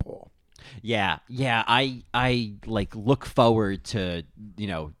smart people. Yeah. I like look forward to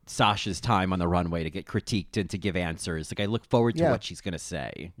Sasha's time on the runway to get critiqued and to give answers. Like I look forward to what she's gonna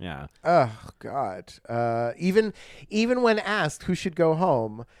say. Yeah. Oh God. Even when asked who should go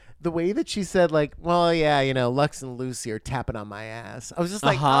home, the way that she said like, well, yeah, Lux and Lucy are tapping on my ass. I was just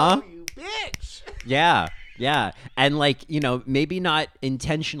like, oh, you bitch. Yeah. And like, maybe not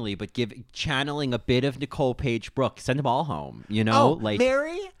intentionally, but channeling a bit of Nicole Page Brooke. Send them all home. Like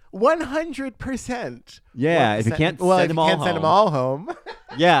Mary. 100%. Yeah, if you can't send them all home.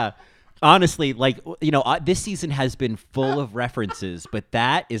 Yeah. Honestly, like, this season has been full of references, but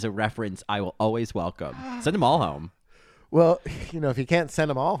that is a reference I will always welcome. Send them all home. Well, if you can't send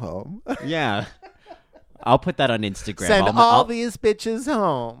them all home. Yeah. I'll put that on Instagram. Send all these bitches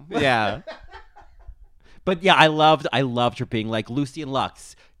home. Yeah. But yeah, I loved her being like, Lucy and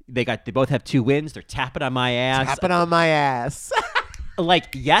Lux, they both have 2 wins. They're tapping on my ass. Tapping on my ass. Like,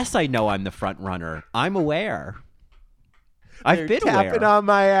 yes, I know I'm the front runner. I'm aware. I've been tapping on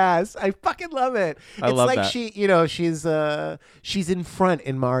my ass. I fucking love it. I love that. She's in front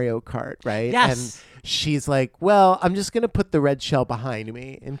in Mario Kart, right? Yes. And she's like, well, I'm just going to put the red shell behind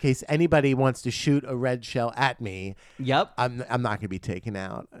me in case anybody wants to shoot a red shell at me. Yep. I'm not going to be taken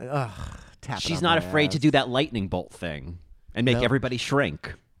out. Ugh, she's not afraid to do that lightning bolt thing and make everybody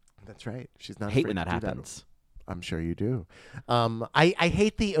shrink. That's right. She's not hate afraid when that to do happens. That. I'm sure you do. I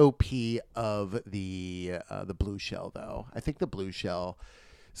hate the OP of the blue shell, though. I think the blue shell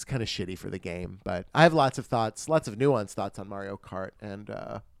is kind of shitty for the game. But I have lots of nuanced thoughts on Mario Kart and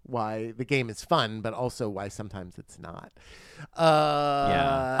why the game is fun, but also why sometimes it's not.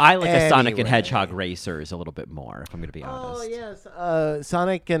 Yeah, I like a Sonic and Hedgehog racers a little bit more, if I'm going to be honest. Oh yes,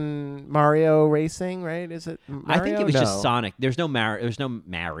 Sonic and Mario racing, right? Is it Mario? I think it was just Sonic. There's no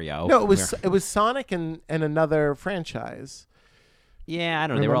Mario. No, it was Sonic and another franchise. Yeah, I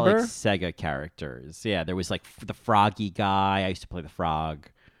don't know. They were all like Sega characters. Yeah, there was like the Froggy guy. I used to play the Frog.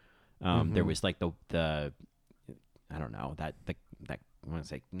 There was like the I don't know that I want to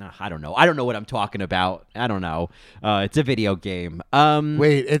say, no, I don't know. I don't know what I'm talking about. I don't know. It's a video game.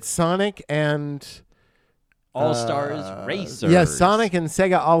 Wait, it's Sonic and All-Stars Racers. Yeah, Sonic and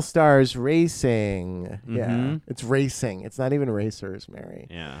Sega All-Stars Racing. Yeah, it's racing. It's not even racers, Mary.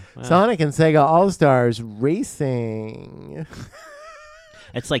 Yeah. Sonic and Sega All-Stars Racing.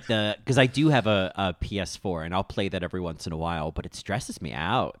 It's like because I do have a PS4 and I'll play that every once in a while, but it stresses me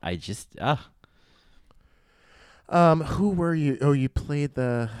out. I just Who were you? Oh, you played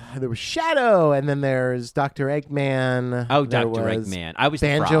there was Shadow, and then there's Dr. Eggman. Oh, There Dr. was Eggman. I was the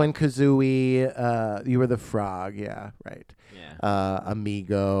Banjo frog. and Kazooie. You were the frog. Yeah, right. Yeah.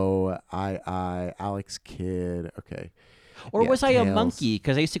 Amigo, Alex Kidd. Okay. Or Yeah, was I a Tails. monkey?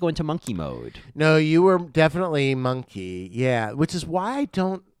 Because I used to go into monkey mode. No, you were definitely Monkey. Yeah, which is why I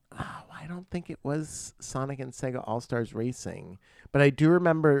don't think it was Sonic and Sega All Stars Racing, but I do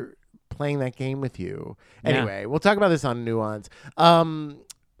remember playing that game with you. Yeah. Anyway, we'll talk about this on Nuance.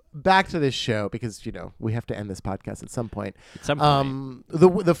 Back to this show because we have to end this podcast at some point. At some point.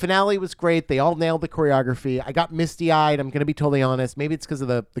 The finale was great. They all nailed the choreography. I got misty eyed. I'm going to be totally honest. Maybe it's because of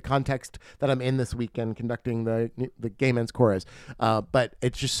the context that I'm in this weekend conducting the Gay Men's Chorus. But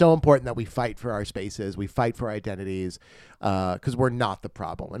it's just so important that we fight for our spaces. We fight for identities because we're not the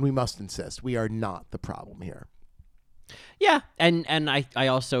problem, and we must insist we are not the problem here. Yeah, and I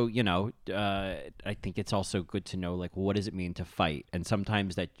also, I think it's also good to know, like, what does it mean to fight? And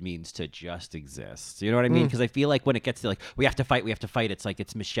sometimes that means to just exist. You know what I mean? Because I feel like when it gets to, like, we have to fight, it's like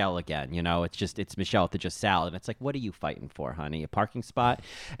it's Michelle again, It's Michelle to just Sal. And it's like, what are you fighting for, honey? A parking spot?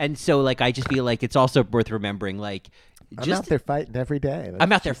 And so, like, I just feel like it's also worth remembering, like, I'm out there fighting every day.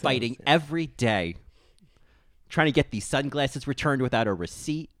 I'm out there fighting every day. Trying to get these sunglasses returned without a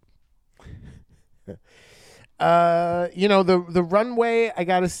receipt. The runway, I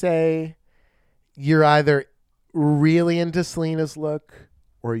gotta say, you're either really into Selena's look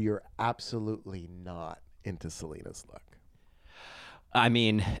or you're absolutely not into Selena's look. I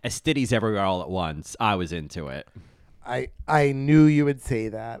mean, Astides everywhere all at once. I was into it. I knew you would say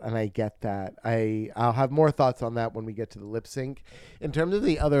that, and I get that. I'll have more thoughts on that when we get to the lip sync. In terms of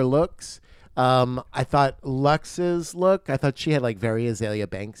the other looks, I thought Lux's look, I thought she had like very Azalea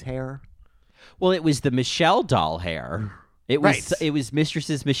Banks hair. Well, it was the Michelle doll hair. It was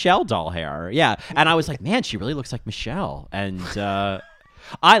Mistress's Michelle doll hair. Yeah. And I was like, man, she really looks like Michelle. And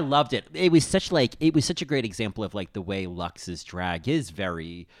I loved it. It was such a great example of like the way Lux's drag is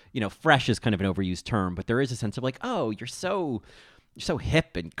very, fresh is kind of an overused term, but there is a sense of like, oh, you're so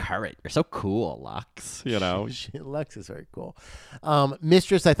hip and current. You're so cool, Lux. Lux is very cool.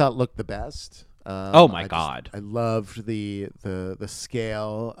 Mistress, I thought looked the best. Oh my God! I loved the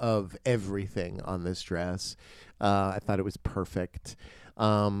scale of everything on this dress. I thought it was perfect.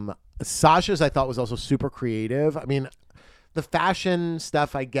 Sasha's I thought was also super creative. I mean, the fashion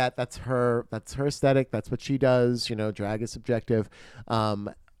stuff I get. That's her aesthetic. That's what she does. Drag is subjective.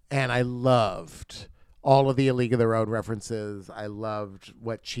 And I loved all of the A League of Their Own references. I loved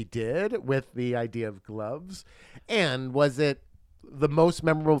what she did with the idea of gloves. And was it the most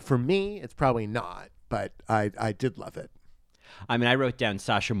memorable for me? It's probably not, but I did love it. I mean, I wrote down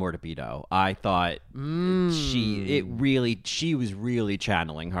Sasha Morbido. I thought she was really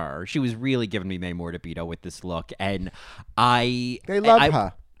channeling her. She was really giving me May Morbido with this look, and they love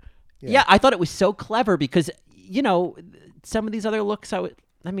her. Yeah, I thought it was so clever because some of these other looks,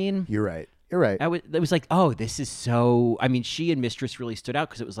 You're right. It was like, oh, this is so. I mean, she and Mistress really stood out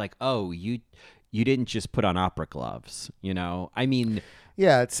because it was like, oh, you didn't just put on opera gloves, I mean.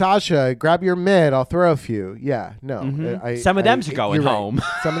 Yeah, Sasha, grab your mid. I'll throw a few. Yeah, no. Some of them's going home.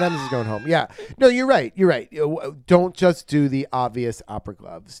 Right. Some of them's going home. Yeah. No, you're right. Don't just do the obvious opera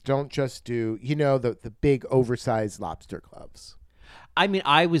gloves. Don't just do, the big oversized lobster gloves. I mean,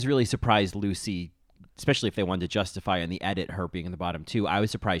 I was really surprised Lucy, especially if they wanted to justify in the edit her being in the bottom two. I was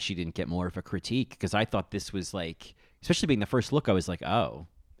surprised she didn't get more of a critique because I thought this was like, especially being the first look, I was like, oh,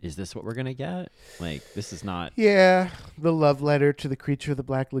 is this what we're going to get? Like, this is not. Yeah, the love letter to the creature of the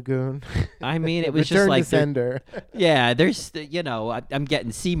Black Lagoon. I mean, it was Return just like. To sender. Yeah, there's, I'm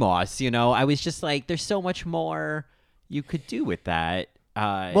getting sea moss, I was just like, there's so much more you could do with that.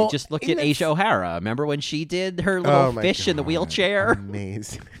 Just look at Asia O'Hara. Remember when she did her little fish in the wheelchair?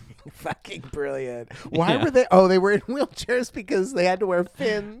 Amazing. Fucking brilliant. Why were they? Oh, they were in wheelchairs because they had to wear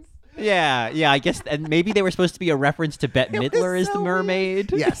fins. Yeah, I guess, and maybe they were supposed to be a reference to Bette Midler as the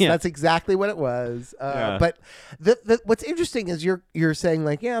mermaid. Yes, yeah. That's exactly what it was. But what's interesting is you're saying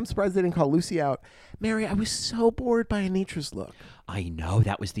like, yeah, I'm surprised they didn't call Lucy out. Mary, I was so bored by Anitra's look. I know,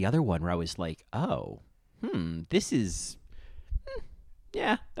 that was the other one where I was like, oh, this is.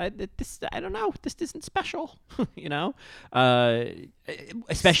 Yeah, I don't know. This isn't special,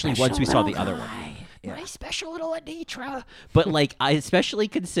 especially once we saw the other one. My special little Anitra. But like, especially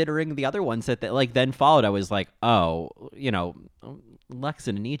considering the other ones that like then followed, I was like, oh, Lex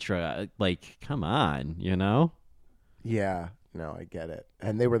and Anitra, like, come on, Yeah, no, I get it.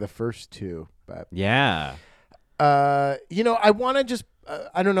 And they were the first two, but yeah. I want to just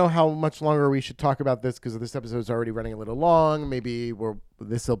I don't know how much longer we should talk about this because this episode is already running a little long. Maybe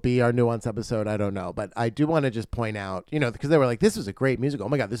this will be our nuance episode. I don't know. But I do want to just point out, because they were like, this was a great musical. Oh,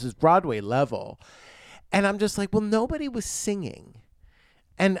 my God, this is Broadway level. And I'm just like, well, nobody was singing.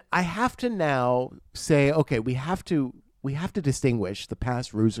 And I have to now say, okay, we have to distinguish the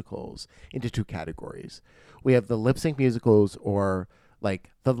past musicals into two categories. We have the lip sync musicals, or like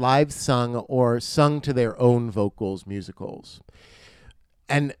the live sung or sung to their own vocals musicals.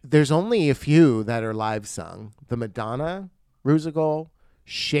 And there's only a few that are live sung. The Madonna Rusical,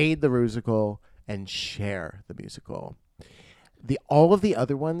 Shade the Rusical, and Cher the musical. All of the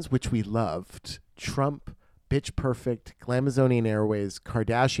other ones, which we loved, Trump, Bitch Perfect, Glamazonian Airways,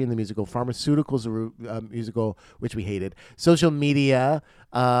 Kardashian the musical, Pharmaceuticals musical, which we hated, Social Media,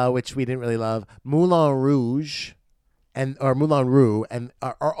 which we didn't really love, Moulin Rouge, or Moulin Rouge, and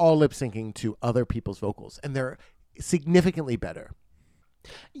are all lip syncing to other people's vocals, and they're significantly better.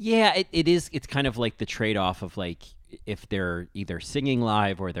 Yeah, it is. It's kind of like the trade-off of like if they're either singing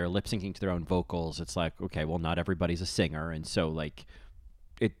live or they're lip syncing to their own vocals. It's like, okay, well, not everybody's a singer, and so like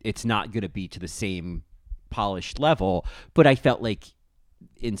it's not going to be to the same polished level. But I felt like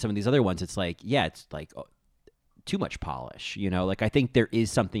in some of these other ones, it's like, yeah, it's like too much polish. Like I think there is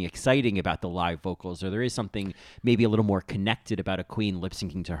something exciting about the live vocals, or there is something maybe a little more connected about a queen lip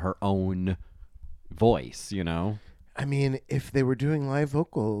syncing to her own voice. I mean, if they were doing live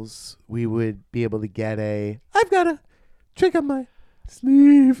vocals, we would be able to get I've got a trick up my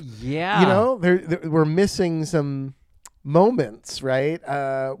sleeve. Yeah. We're missing some moments, right?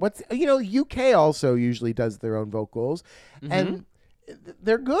 UK also usually does their own vocals, and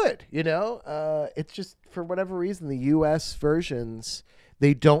they're good. It's just for whatever reason the US versions,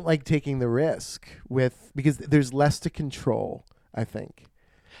 they don't like taking the risk because there's less to control, I think.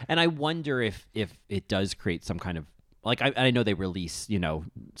 And I wonder if it does create some kind of, like, I know they release,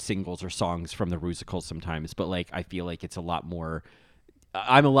 singles or songs from the Rusicals sometimes, but like I feel like it's a lot more.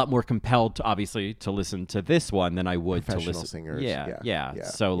 I'm a lot more compelled to obviously to listen to this one than I would to listen. Singers. Yeah.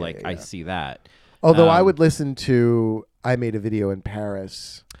 So I see that. Although I would listen to I Made a Video in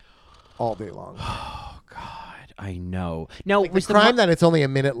Paris all day long. Oh God, I know. Now the crime that it's only a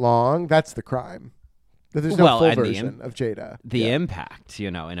minute long. That's the crime. That there's no full version of Jada. The impact,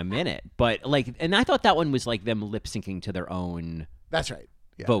 in a minute. But like, and I thought that one was like them lip syncing to their own. That's right.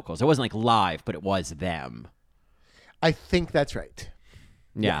 Yeah. Vocals. It wasn't like live, but it was them. I think that's right.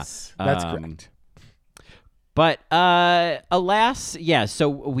 Yeah. Yes, that's correct. But alas, yeah. So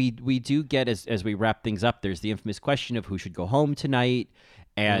we do get as we wrap things up. There's the infamous question of who should go home tonight,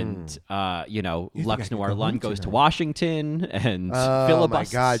 and Lux Noir Lund goes to Washington and filibusters. Oh my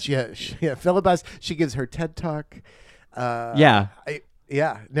God, yeah, filibust. She gives her TED talk. And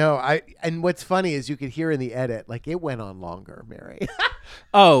what's funny is you could hear in the edit, like it went on longer, Mary.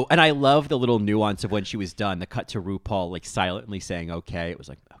 Oh, and I love the little nuance of when she was done. The cut to RuPaul like silently saying "okay." It was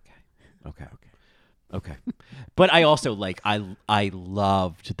like okay. But I also I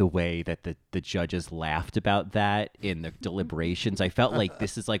loved the way that the judges laughed about that in the deliberations. I felt like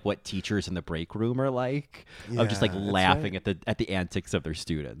this is like what teachers in the break room are like, of just like laughing at the antics of their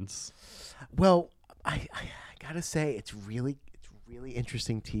students. Well, I gotta say it's really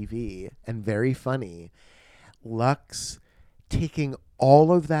interesting TV and very funny. Lux taking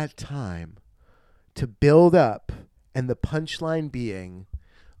all of that time to build up, and the punchline being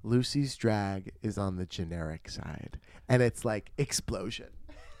Lucy's drag is on the generic side, and it's like explosion.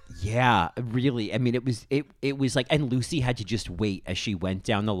 Yeah, really. I mean, it was like, and Lucy had to just wait as she went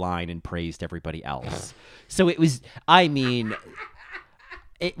down the line and praised everybody else. So it was, I mean,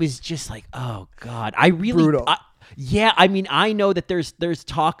 it was just like, oh God, brutal. Yeah, I mean, I know that there's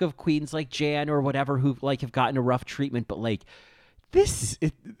talk of queens like Jan or whatever who like have gotten a rough treatment, but like this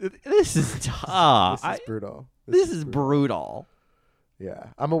is tough. This is brutal. This is brutal. Yeah,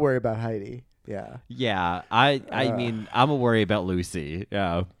 I'm gonna worry about Heidi. Yeah. Yeah, I mean, I'm gonna worry about Lucy.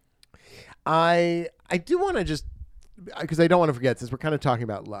 Yeah. I do want to just, because I don't want to forget, since we're kind of talking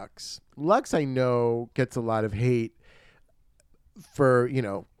about Lux. Lux, I know, gets a lot of hate for,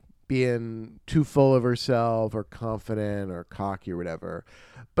 being too full of herself or confident or cocky or whatever.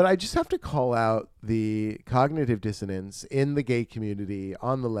 But I just have to call out the cognitive dissonance in the gay community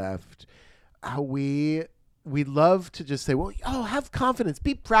on the left, how we love to just say, well, have confidence,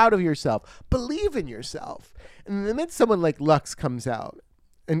 be proud of yourself, believe in yourself. And the minute someone like Lux comes out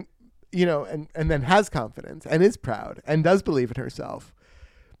and, and then has confidence and is proud and does believe in herself,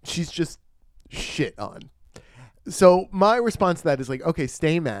 she's just shit on. So my response to that is like, okay,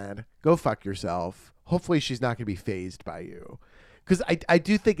 stay mad, go fuck yourself. Hopefully she's not going to be fazed by you. Because I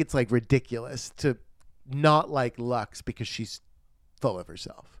do think it's like ridiculous to not like Lux because she's full of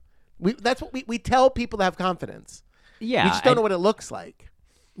herself. That's what we tell people to have confidence. Yeah. We just don't know what it looks like.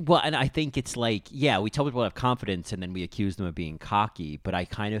 Well, and I think it's like, yeah, we tell people to have confidence and then we accuse them of being cocky, but I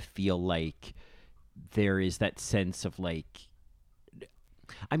kind of feel like there is that sense of like,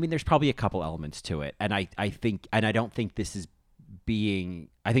 I mean, there's probably a couple elements to it. And I think, and I don't think this is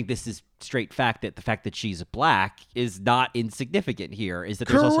I think this is straight fact that the fact that she's black is not insignificant here. Is that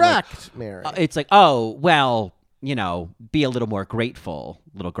there's also like, Mary. it's like, oh, well, you know, be a little more grateful,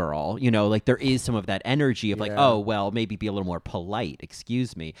 little girl. You know, like there is some of that energy of like, oh, well, maybe be a little more polite.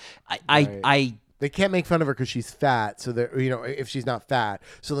 Excuse me. They can't make fun of her because she's fat. So they're, you know, if she's not fat,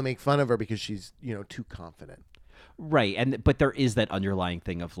 so they make fun of her because she's, you know, too confident. Right. But there is that underlying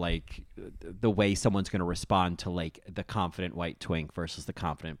thing of like the way someone's going to respond to like the confident white twink versus the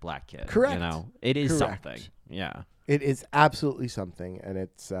confident black kid. Correct. You know, it is Correct. something. Yeah. It is absolutely something, and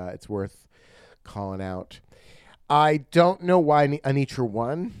it's worth calling out. I don't know why Anitra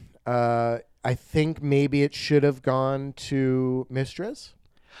won. I think maybe it should have gone to Mistress.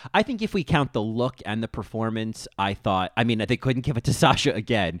 I think if we count the look and the performance, I mean, they couldn't give it to Sasha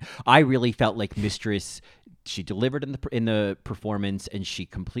again. I really felt like Mistress, she delivered in the performance, and she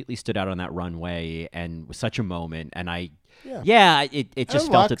completely stood out on that runway, and was such a moment. And it just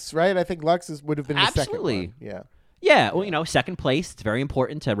and felt Lux, right? I think Lux would have been the Absolutely. second one. Yeah. Yeah, well, you know, second place. It's very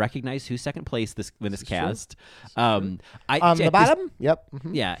important to recognize who's second place in this cast. On the bottom? Yep.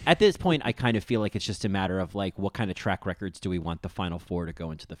 Mm-hmm. Yeah, at this point, I kind of feel like it's just a matter of like, what kind of track records do we want the final four to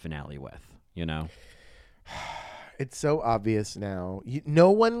go into the finale with? You know, it's so obvious now. No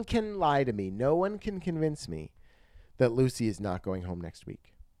one can lie to me. No one can convince me that Lucy is not going home next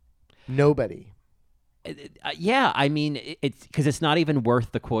week. Nobody. Yeah, I mean, it's because it's not even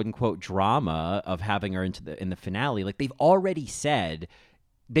worth the quote unquote drama of having her in the finale. Like they've already said,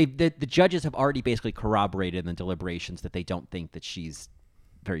 the judges have already basically corroborated in the deliberations that they don't think that she's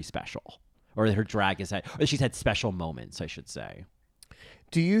very special, or that her drag or she's had special moments, I should say.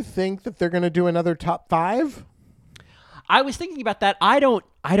 Do you think that they're going to do another top 5? I was thinking about that. I don't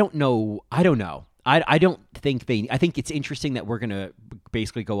know. I don't think I think it's interesting that we're going to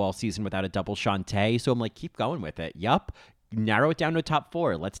basically go all season without a double Shantae. So I'm like, keep going with it. Yup. Narrow it down to a top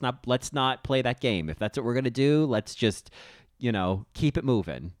 4. Let's not play that game. If that's what we're going to do, let's just, you know, keep it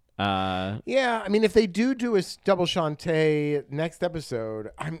moving. Yeah. I mean, if they do a double Shantae next episode,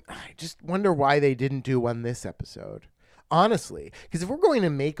 I just wonder why they didn't do one this episode. Honestly, because if we're going to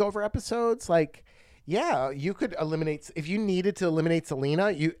makeover episodes, like, yeah, you could eliminate, if you needed to eliminate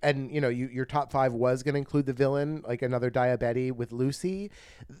Selena, your top 5 was going to include the villain, like another Diabetes with Lucy,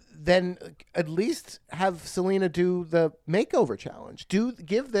 then at least have Selena do the makeover challenge.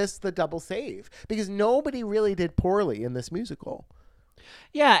 Give this the double save, because nobody really did poorly in this musical.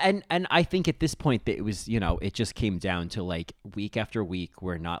 Yeah, and I think at this point that it was, you know, it just came down to like week after week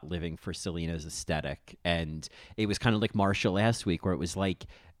we're not living for Selena's aesthetic, and it was kind of like Marsha last week where it was like,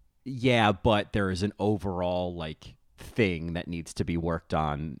 yeah, but there is an overall like thing that needs to be worked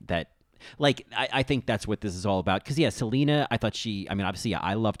on. That, like, I think that's what this is all about. Because yeah, Selena, obviously, yeah,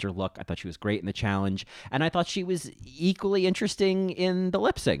 I loved her look. I thought she was great in the challenge, and I thought she was equally interesting in the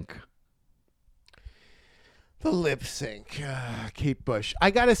lip sync. The lip sync, Kate Bush.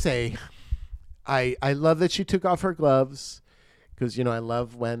 I gotta say, I love that she took off her gloves, because I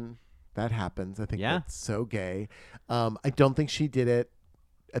love when that happens. I think that's so gay. I don't think she did it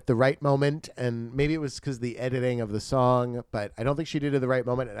at the right moment, and maybe it was because the editing of the song, but I don't think she did it at the right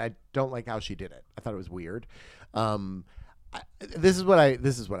moment, and I don't like how she did it. I thought it was weird. This is what I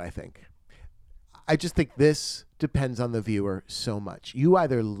think. I just think this depends on the viewer so much. You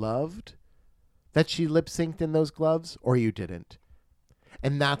either loved that she lip synced in those gloves, or you didn't,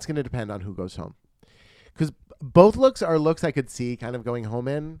 and that's going to depend on who goes home. Because both looks are looks I could see kind of going home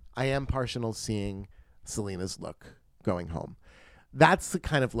in. I am partial seeing Selena's look going home. That's the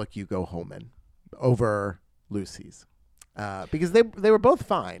kind of look you go home in over Lucy's, because they were both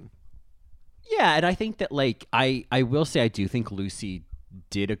fine. Yeah, and I think that, like, I will say I do think Lucy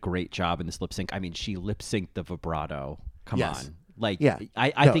did a great job in this lip sync. I mean, she lip synced the vibrato. Come on. Like, yeah.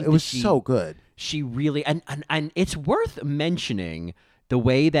 I think it was so good. She really, and it's worth mentioning the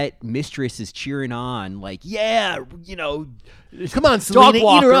way that Mistress is cheering on, like, yeah, come on, Selena,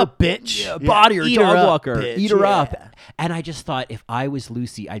 eat her up, bitch. Yeah, body her, dog walker, bitch. Eat her up. And I just thought, if I was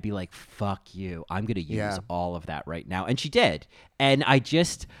Lucy, I'd be like, fuck you. I'm going to use all of that right now. And she did. And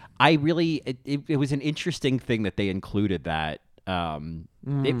it was an interesting thing that they included that. I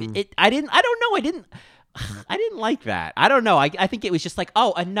didn't like that. I don't know. I think it was just like,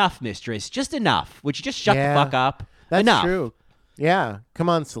 oh, enough, Mistress. Just enough. Would you just shut the fuck up? That's enough. True. Yeah. Come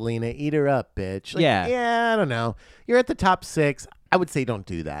on, Selena. Eat her up, bitch. Like, yeah, I don't know. You're at the top 6. I would say don't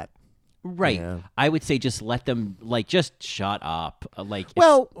do that. Right. Yeah. I would say just let them, like, just shut up. Like,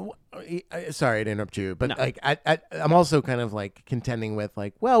 Well, sorry to interrupt you, but No. like I'm also kind of like contending with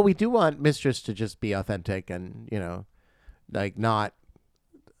like, well, we do want Mistress to just be authentic and like not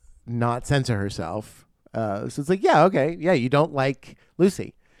censor herself. So it's like, yeah, okay, yeah, you don't like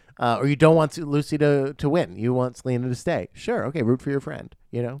Lucy, or you don't want Lucy to win. You want Selena to stay. Sure, okay, root for your friend.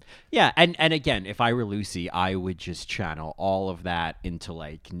 Yeah, and again, if I were Lucy, I would just channel all of that into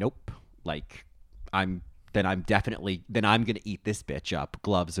like, nope, like I'm gonna eat this bitch up,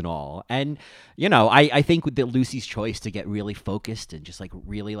 gloves and all. And I think that Lucy's choice to get really focused and just like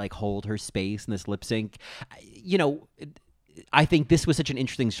really like hold her space in this lip sync, I think this was such an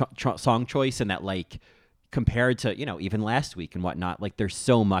interesting song choice, and that like compared to even last week and whatnot, like there's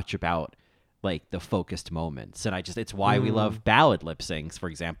so much about like the focused moments, and it's why we love ballad lip syncs, for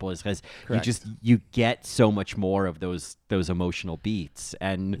example, is because you get so much more of those emotional beats,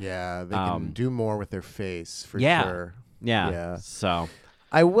 and Yeah, they can do more with their face for yeah, sure. yeah. So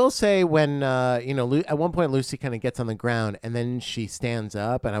I will say when at one point Lucy kind of gets on the ground and then she stands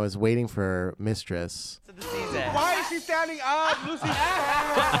up, and I was waiting for Mistress. Why is she standing up, Lucy?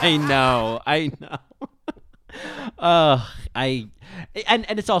 I know. And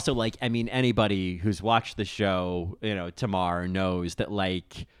it's also like, I mean, anybody who's watched the show, Tamar knows that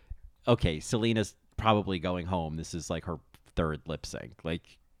like, okay, Selena's probably going home. This is like her third lip sync,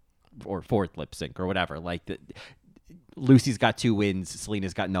 like, or fourth lip sync or whatever. Like Lucy's got 2 wins.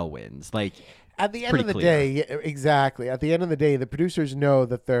 Selena's got no wins. Like, At the end of the day, exactly. At the end of the day, the producers know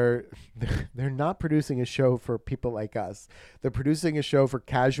that they're not producing a show for people like us. They're producing a show for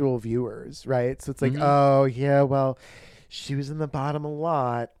casual viewers, right? So it's like, oh yeah, well, she was in the bottom a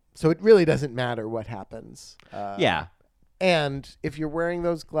lot, so it really doesn't matter what happens. Yeah. And if you're wearing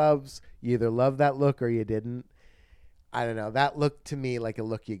those gloves, you either love that look or you didn't. I don't know. That looked to me like a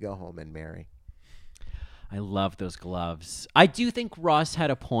look you go home and marry. I love those gloves. I do think Ross had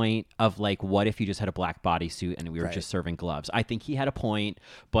a point of like, what if you just had a black bodysuit and we were just serving gloves? I think he had a point,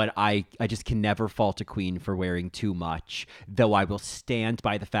 but I just can never fault a queen for wearing too much, though I will stand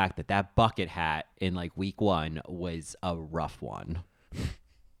by the fact that bucket hat in like week 1 was a rough one.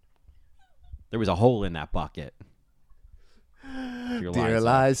 There was a hole in that bucket. Dear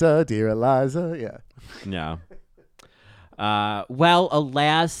Eliza, yeah. Yeah. Well,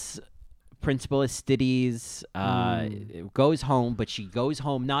 alas, Principal Aristides goes home, but she goes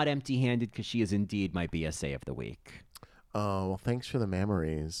home not empty-handed, because she is indeed my BSA of the week. Oh, well, thanks for the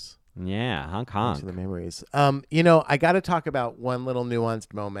memories. Yeah, honk. Thanks for the memories. I got to talk about one little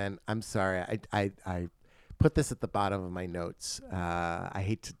nuanced moment. I'm sorry. I put this at the bottom of my notes. I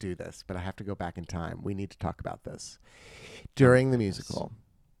hate to do this, but I have to go back in time. We need to talk about this. During the musical,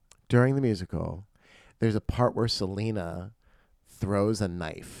 there's a part where Selena throws a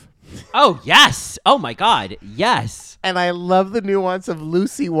knife. Oh, yes. Oh, my God. Yes. And I love the nuance of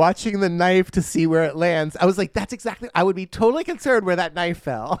Lucy watching the knife to see where it lands. I was like, that's exactly, I would be totally concerned where that knife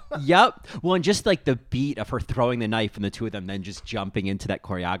fell. Yep. Well, and just like the beat of her throwing the knife and the two of them then just jumping into that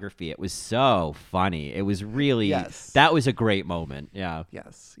choreography. It was so funny. It was really, that was a great moment. Yeah.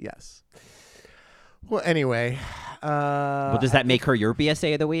 Yes. Well, anyway. Well, does that make her your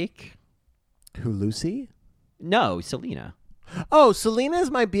BSA of the week? Who, Lucy? No, Selena. Oh, Selena is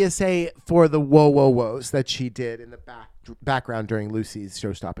my BSA for the whoa, whoa, whoas that she did in the background during Lucy's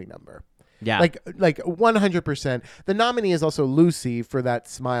show-stopping number. Yeah. Like 100%. The nominee is also Lucy for that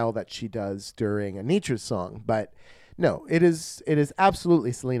smile that she does during Anitra's song. But no, it is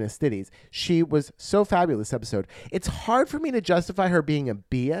absolutely Selena Stiddies. She was so fabulous this episode. It's hard for me to justify her being a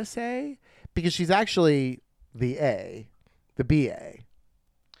BSA because she's actually the BA.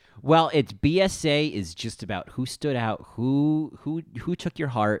 Well, it's BSA is just about who stood out, who took your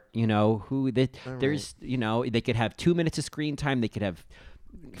heart, there's, they could have 2 minutes of screen time. They could have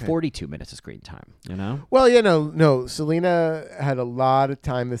 42 minutes of screen time, Well, no, Selena had a lot of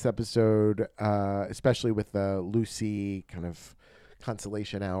time this episode, especially with the Lucy kind of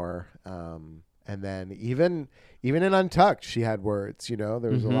consolation hour. And then even in Untucked, she had words, there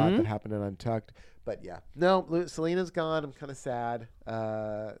was a lot that happened in Untucked. But yeah, no, Selena's gone. I'm kind of sad.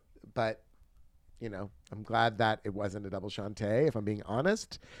 But, I'm glad that it wasn't a double Shantae, if I'm being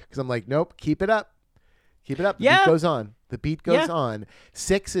honest. Because I'm like, nope, keep it up. Keep it up. The beat goes on. The beat goes on.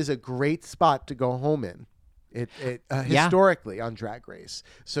 6 is a great spot to go home in. Historically on Drag Race.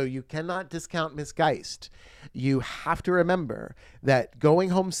 So you cannot discount Miss Geist. You have to remember that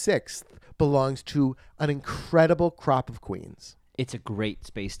going home 6th belongs to an incredible crop of queens. It's a great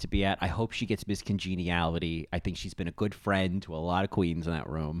space to be at. I hope she gets Miss Congeniality. I think she's been a good friend to a lot of queens in that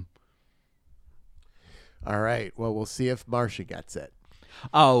room. All right. Well, we'll see if Marcia gets it.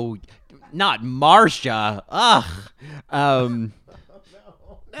 Oh, not Marcia. Ugh. No.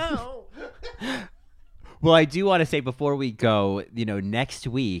 Well, I do want to say before we go, next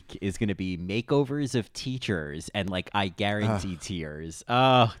week is going to be makeovers of teachers, and I guarantee tears.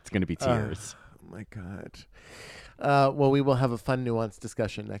 Oh, it's going to be tears. Oh my God. Well, we will have a fun, nuanced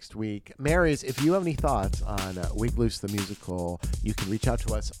discussion next week. Marys, if you have any thoughts on Wigless the musical, you can reach out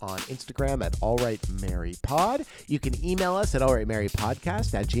to us on Instagram at AllRightMaryPod. You can email us at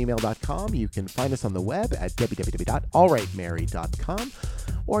allrightmarypodcast@gmail.com. You can find us on the web at www.allrightmary.com.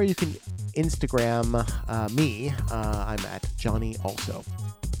 Or you can Instagram me. I'm at Johnny also.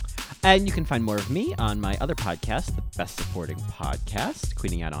 And you can find more of me on my other podcast, the Best Supporting Podcast,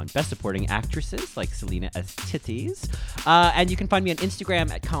 tweeting out on Best Supporting Actresses like Selena as Titties. And you can find me on Instagram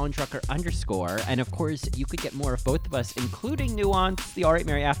at ColinDrucker_. And of course, you could get more of both of us, including Nuance, the All Right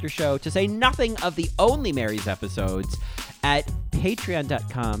Mary After Show, to say nothing of the Only Marys episodes at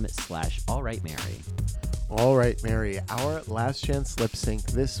patreon.com/AllRightMary. All right, Mary, our last chance lip sync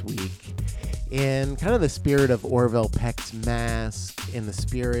this week. In kind of the spirit of Orville Peck's Mask, in the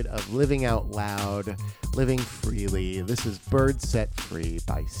spirit of living out loud, living freely, this is Bird Set Free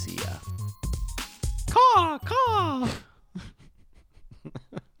by Sia. Caw, caw.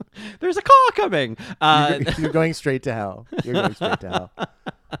 There's a caw coming. You're going straight to hell. You're going straight to hell.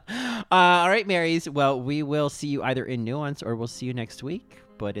 All right, Marys. Well, we will see you either in Nuance or we'll see you next week.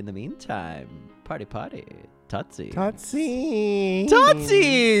 But in the meantime, party, party. Tutsy. Tutsy.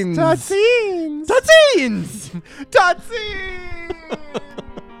 Tutsines. Tutsines. Tutsines. Tutsines.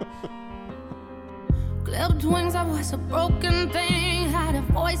 Clipped wings, I was a broken thing. Had a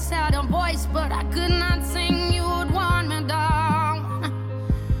voice, but I could not sing you